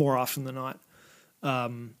more often than not,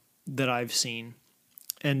 that I've seen.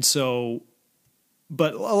 And so,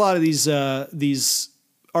 but a lot of these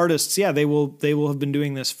artists, yeah, they will have been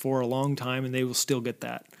doing this for a long time and they will still get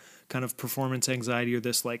that kind of performance anxiety or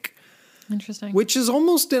this like interesting, which is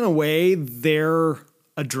almost in a way their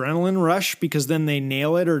adrenaline rush because then they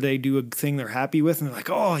nail it or they do a thing they're happy with and they're like,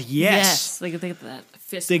 oh yes, they get that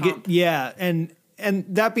fist they pump. And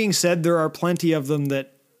that being said, there are plenty of them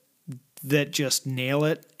that just nail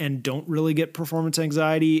it and don't really get performance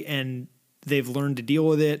anxiety and they've learned to deal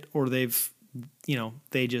with it or they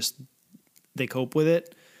cope with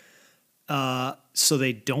it. So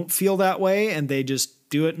they don't feel that way and they just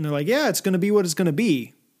do it and they're like, yeah, it's going to be what it's going to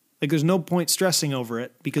be. Like there's no point stressing over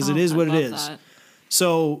it because it Oh, is I what it love is. that.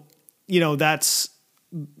 So,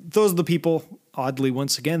 those are the people, oddly,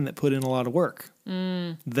 once again, that put in a lot of work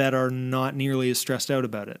that are not nearly as stressed out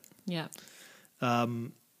about it. Yeah.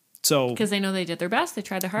 So Because they know they did their best. They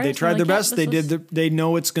tried their hardest. they tried They're their like, best. "Yeah, this was- They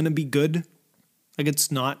know it's going to be good. Like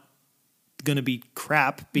it's not going to be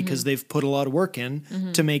crap because they've put a lot of work in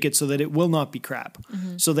to make it so that it will not be crap.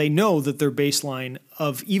 So they know that their baseline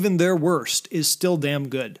of even their worst is still damn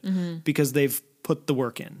good because they've put the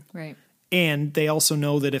work in. Right. And they also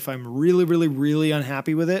know that if I'm really, really, really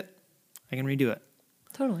unhappy with it, I can redo it.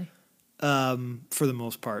 Totally. For the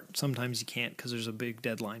most part. Sometimes you can't because there's a big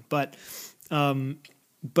deadline. But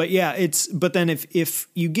yeah, but then if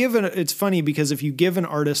you give it's funny because if you give an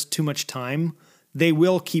artist too much time, they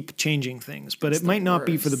will keep changing things, but It's it might the not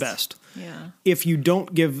be for the worst. best. Yeah. If you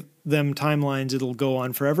don't give them timelines, it'll go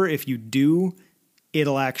on forever. If you do,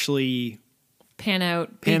 it'll actually Pan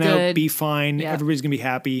out. pan be out, good. be fine. Yeah. Everybody's gonna be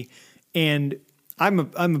happy. And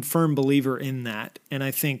I'm a firm believer in that. And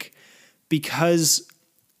I think because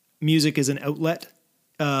music is an outlet,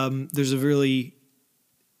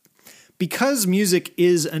 because music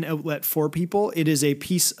is an outlet for people, it is a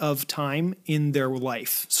piece of time in their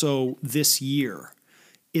life. So this year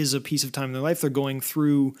is a piece of time in their life. They're going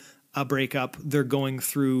through a breakup. They're going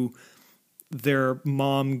through their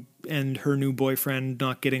mom and her new boyfriend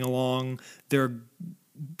not getting along. They're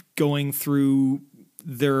going through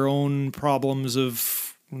their own problems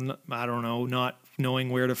of, I don't know, not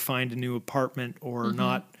knowing where to find a new apartment or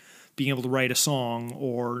not being able to write a song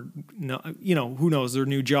or, who knows, their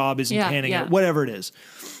new job isn't panning out, whatever it is.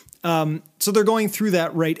 So they're going through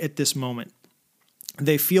that right at this moment.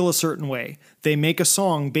 They feel a certain way. They make a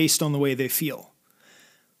song based on the way they feel.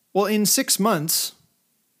 Well, in 6 months,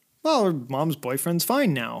 her mom's boyfriend's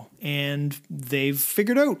fine now, and they've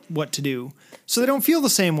figured out what to do. So they don't feel the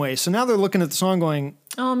same way. So now they're looking at the song going,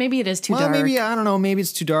 Oh, maybe it is too dark. maybe, I don't know, maybe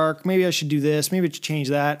it's too dark. Maybe I should do this. Maybe I should change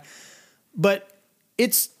that. But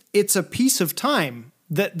it's a piece of time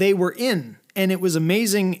that they were in, and it was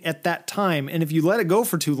amazing at that time. And if you let it go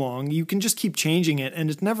for too long, you can just keep changing it, and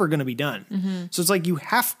it's never going to be done. So it's like you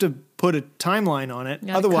have to put a timeline on it. You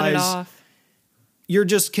gotta Otherwise, cut it off. you're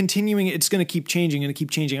just continuing. It's going to keep changing and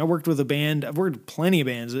keep changing. I worked with a band. I've worked with plenty of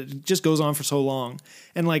bands. It just goes on for so long.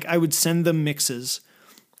 And like I would send them mixes,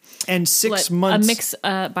 and 6 months. A mix,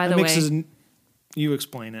 by the mix way. is, you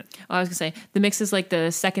explain it. I was going to say, the mix is like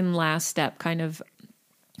the second last step, kind of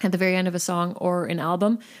at the very end of a song or an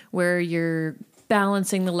album, where you're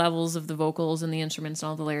balancing the levels of the vocals and the instruments and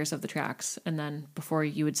all the layers of the tracks. And then before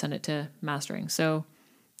you would send it to mastering. So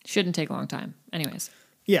shouldn't take a long time. Anyways.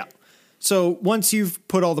 Yeah. So once you've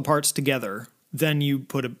put all the parts together, then you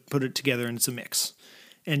put it together and it's a mix,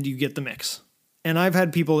 and you get the mix. And I've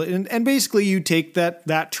had people, and basically you take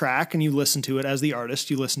that track and you listen to it as the artist.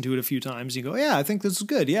 You listen to it a few times. You go, yeah, I think this is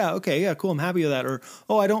good. Yeah, okay, yeah, cool. I'm happy with that. Or,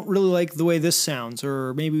 oh, I don't really like the way this sounds.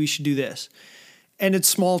 Or maybe we should do this. And it's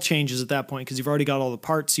small changes at that point because you've already got all the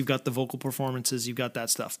parts. You've got the vocal performances. You've got that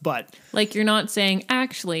stuff. But like you're not saying,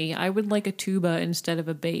 actually, I would like a tuba instead of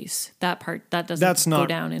a bass. That part, that doesn't That's go not-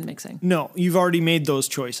 down in mixing. no, you've already made those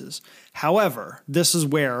choices. However, this is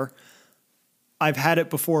where I've had it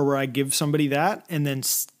before where I give somebody that and then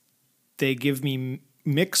they give me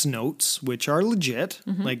mix notes, which are legit.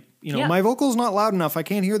 Like, Yeah. my vocal's not loud enough. I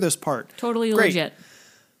can't hear this part. Totally Great. legit.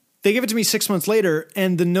 They give it to me 6 months later,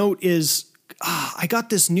 and the note is, I got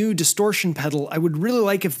this new distortion pedal. I would really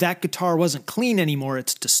like if that guitar wasn't clean anymore.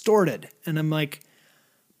 It's distorted. And I'm like,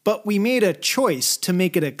 but we made a choice to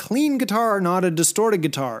make it a clean guitar, not a distorted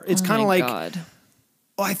guitar. It's kind of like, God.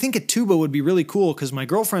 oh, I think a tuba would be really cool because my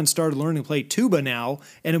girlfriend started learning to play tuba now,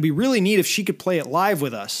 and it'd be really neat if she could play it live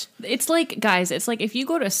with us. It's like, guys, it's like if you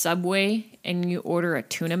go to Subway and you order a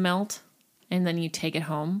tuna melt and then you take it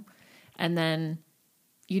home and then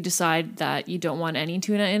you decide that you don't want any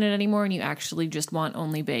tuna in it anymore and you actually just want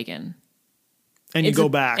only bacon. And you go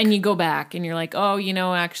back. And you go back and you're like, oh,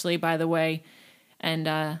 actually, by the way, and,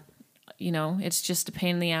 it's just a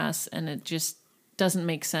pain in the ass and it just doesn't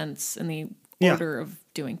make sense in the order of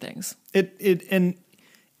doing things. And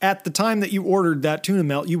at the time that you ordered that tuna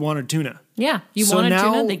melt, you wanted tuna. Yeah, you So wanted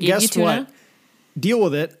now, tuna, they gave guess you tuna. what? Deal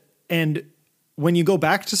with it. And when you go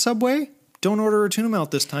back to Subway, don't order a tuna melt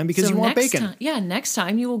this time because you want bacon. Next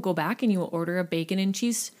time you will go back and you will order a bacon and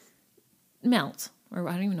cheese melt. Or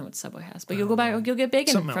I don't even know what Subway has, but you'll go back, you'll get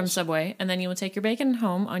bacon Something from else. Subway, and then you will take your bacon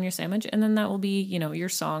home on your sandwich, and then that will be, your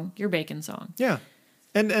song, your bacon song. Yeah.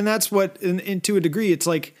 And that's what, and to a degree, it's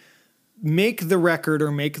like make the record or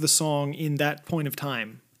make the song in that point of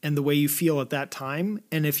time and the way you feel at that time.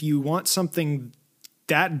 And if you want something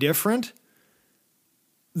that different,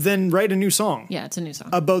 then write a new song Yeah, it's a new song.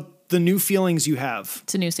 about the new feelings you have.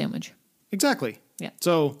 It's a new sandwich. Exactly. Yeah.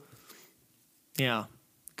 So, yeah,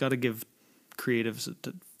 got to give creatives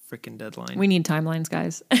a freaking deadline. We need timelines,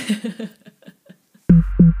 guys.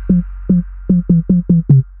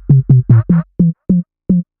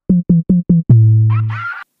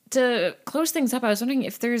 To close things up, I was wondering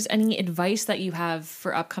if there's any advice that you have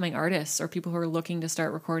for upcoming artists or people who are looking to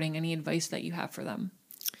start recording, any advice that you have for them?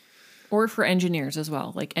 Or for engineers as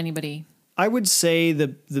well, like anybody. I would say the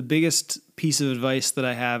biggest piece of advice that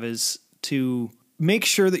I have is to make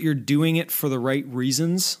sure that you're doing it for the right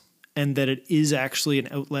reasons and that it is actually an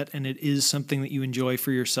outlet and it is something that you enjoy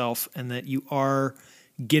for yourself and that you are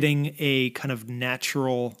getting a kind of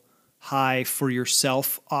natural high for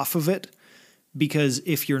yourself off of it. Because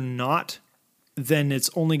if you're not, then it's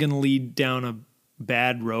only going to lead down a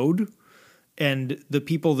bad road. And the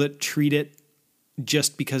people that treat it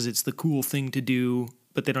just because it's the cool thing to do,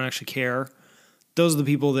 but they don't actually care, those are the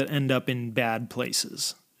people that end up in bad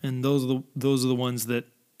places. And those are the ones that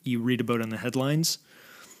you read about in the headlines.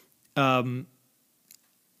 And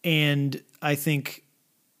I think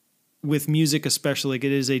with music especially, like,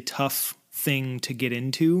 it is a tough thing to get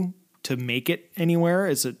into, to make it anywhere.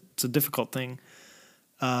 It's a difficult thing.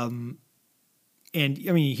 And I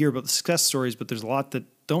mean, you hear about the success stories, but there's a lot that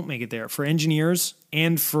don't make it there for engineers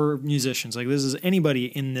and for musicians. Like, this is anybody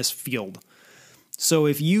in this field. So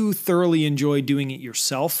if you thoroughly enjoy doing it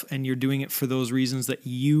yourself and you're doing it for those reasons that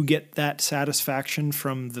you get that satisfaction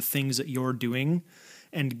from the things that you're doing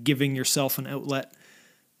and giving yourself an outlet,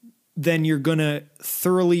 then you're going to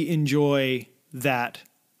thoroughly enjoy that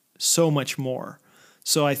so much more.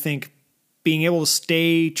 So I think being able to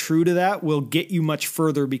stay true to that will get you much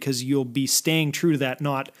further because you'll be staying true to that,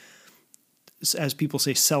 not, as people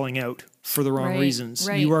say, selling out for the wrong reasons.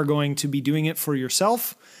 Right. You are going to be doing it for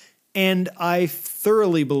yourself. And I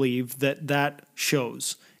thoroughly believe that that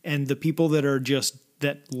shows. And the people that are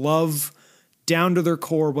that love down to their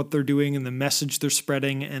core what they're doing and the message they're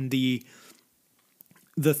spreading and the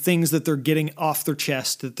things that they're getting off their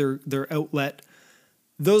chest, that their outlet,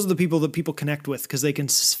 those are the people that people connect with because they can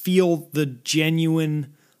feel the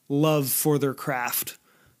genuine love for their craft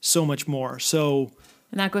so much more. So,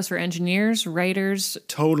 And that goes for engineers, writers,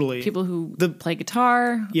 totally, people who play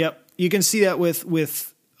guitar. Yep, you can see that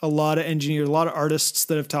with a lot of engineers, a lot of artists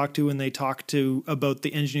that I've talked to, and they talk to about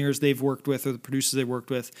the engineers they've worked with or the producers they've worked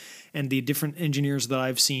with, and the different engineers that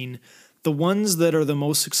I've seen. The ones that are the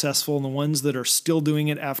most successful and the ones that are still doing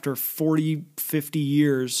it after 40, 50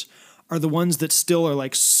 years are the ones that still are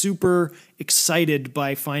like super excited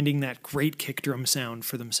by finding that great kick drum sound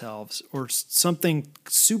for themselves or something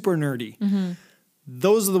super nerdy. Mm-hmm.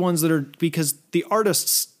 Those are the ones that are, because the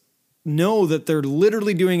artists know that they're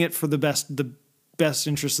literally doing it for the best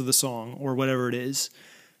interest of the song or whatever it is,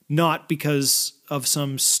 not because of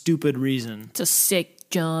some stupid reason. It's a sick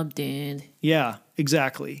job, dude. Yeah,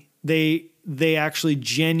 exactly. They actually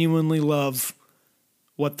genuinely love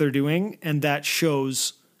what they're doing, and that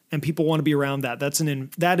shows. And people want to be around that.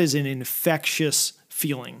 That is an infectious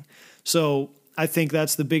feeling. So I think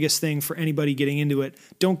that's the biggest thing for anybody getting into it.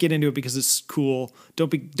 Don't get into it because it's cool.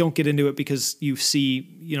 Don't get into it because you see,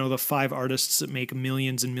 the 5 artists that make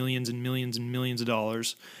millions and millions and millions and millions of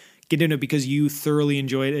dollars. Get into it because you thoroughly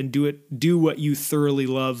enjoy it and do what you thoroughly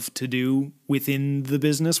love to do within the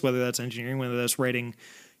business, whether that's engineering, whether that's writing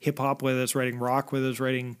hip hop, whether that's writing rock, whether it's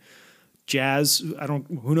writing jazz.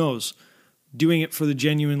 Who knows? Doing it for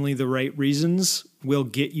genuinely the right reasons will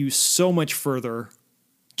get you so much further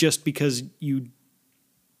just because you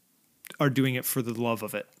are doing it for the love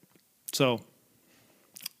of it. So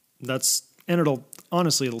and it'll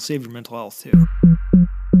save your mental health too.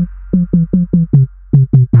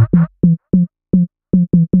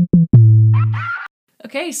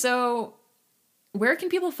 Okay, so where can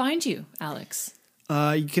people find you, Alex?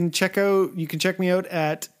 You can check me out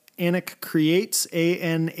at Anak Creates,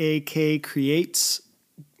 ANAK Creates.ca,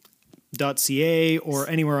 or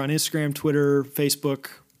anywhere on Instagram, Twitter, Facebook,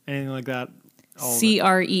 anything like that.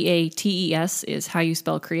 CREATES is how you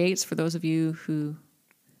spell creates for those of you who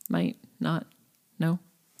might not know.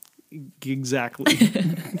 Exactly.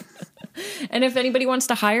 And if anybody wants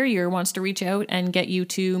to hire you or wants to reach out and get you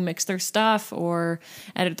to mix their stuff or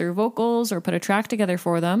edit their vocals or put a track together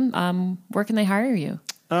for them, where can they hire you?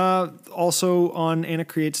 Also on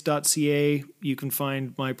anacreates.ca, you can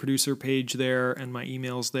find my producer page there and my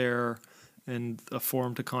emails there and a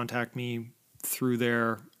form to contact me through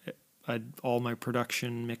there. All my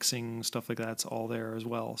production, mixing, stuff like that's all there as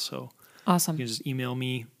well. So awesome. You can just email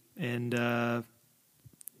me and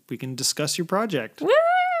we can discuss your project. Woo!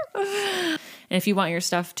 And if you want your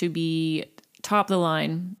stuff to be top of the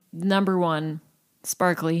line, number one,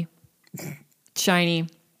 sparkly, shiny,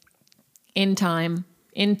 in time,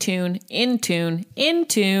 in tune.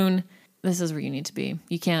 This is where you need to be.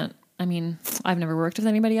 You can't, I mean, I've never worked with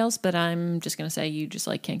anybody else, but I'm just going to say you just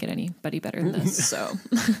like can't get anybody better than this. So,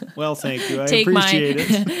 well, thank you. I appreciate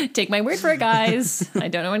it. Take my word for it, guys. I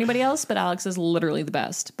don't know anybody else, but Alex is literally the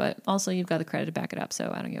best. But also, you've got the credit to back it up,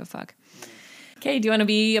 so I don't give a fuck. Okay, do you want to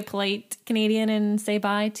be a polite Canadian and say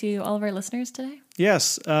bye to all of our listeners today?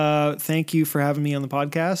 Yes. Thank you for having me on the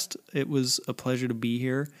podcast. It was a pleasure to be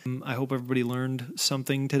here. I hope everybody learned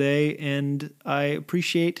something today, and I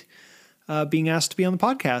appreciate being asked to be on the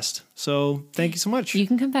podcast. So thank you so much. You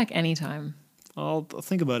can come back anytime. I'll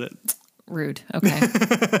think about it. Rude. Okay. I'm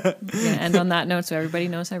going to end on that note so everybody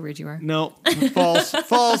knows how rude you are. No. False.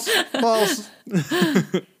 False.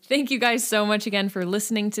 Thank you guys so much again for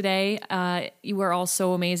listening today. You are all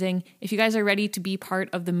so amazing. If you guys are ready to be part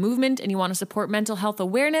of the movement and you want to support mental health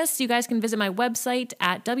awareness, you guys can visit my website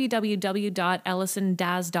at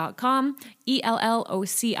www.ellisondaz.com, ELLOCINDAZ,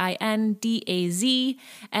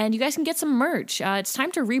 and you guys can get some merch. It's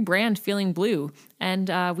time to rebrand Feeling Blue, and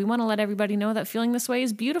we want to let everybody know that feeling this way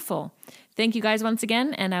is beautiful. Thank you guys once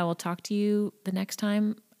again, and I will talk to you the next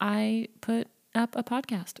time I put up a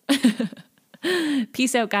podcast.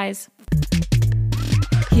 Peace out, guys.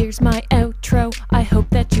 Here's my outro. I hope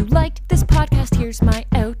that you liked this podcast. Here's my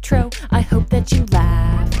outro. I hope that you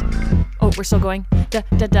laughed. Oh, we're still going. Da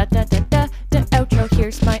da da da da da da outro.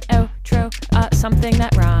 Here's my outro. Something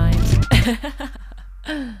that rhymes.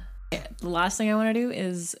 The last thing I want to do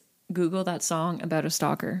is Google that song about a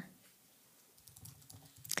stalker.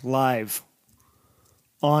 Live.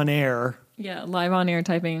 On air. Yeah, live on air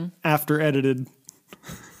typing. After edited.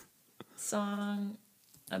 Song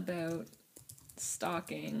about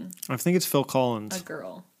stalking. I think it's Phil Collins. A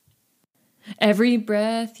girl. Every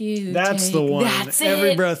breath you That's take. the one. That's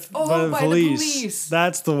Every it. breath by the police.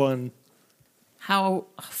 That's the one. How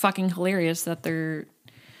fucking hilarious that they're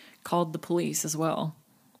called the police as well.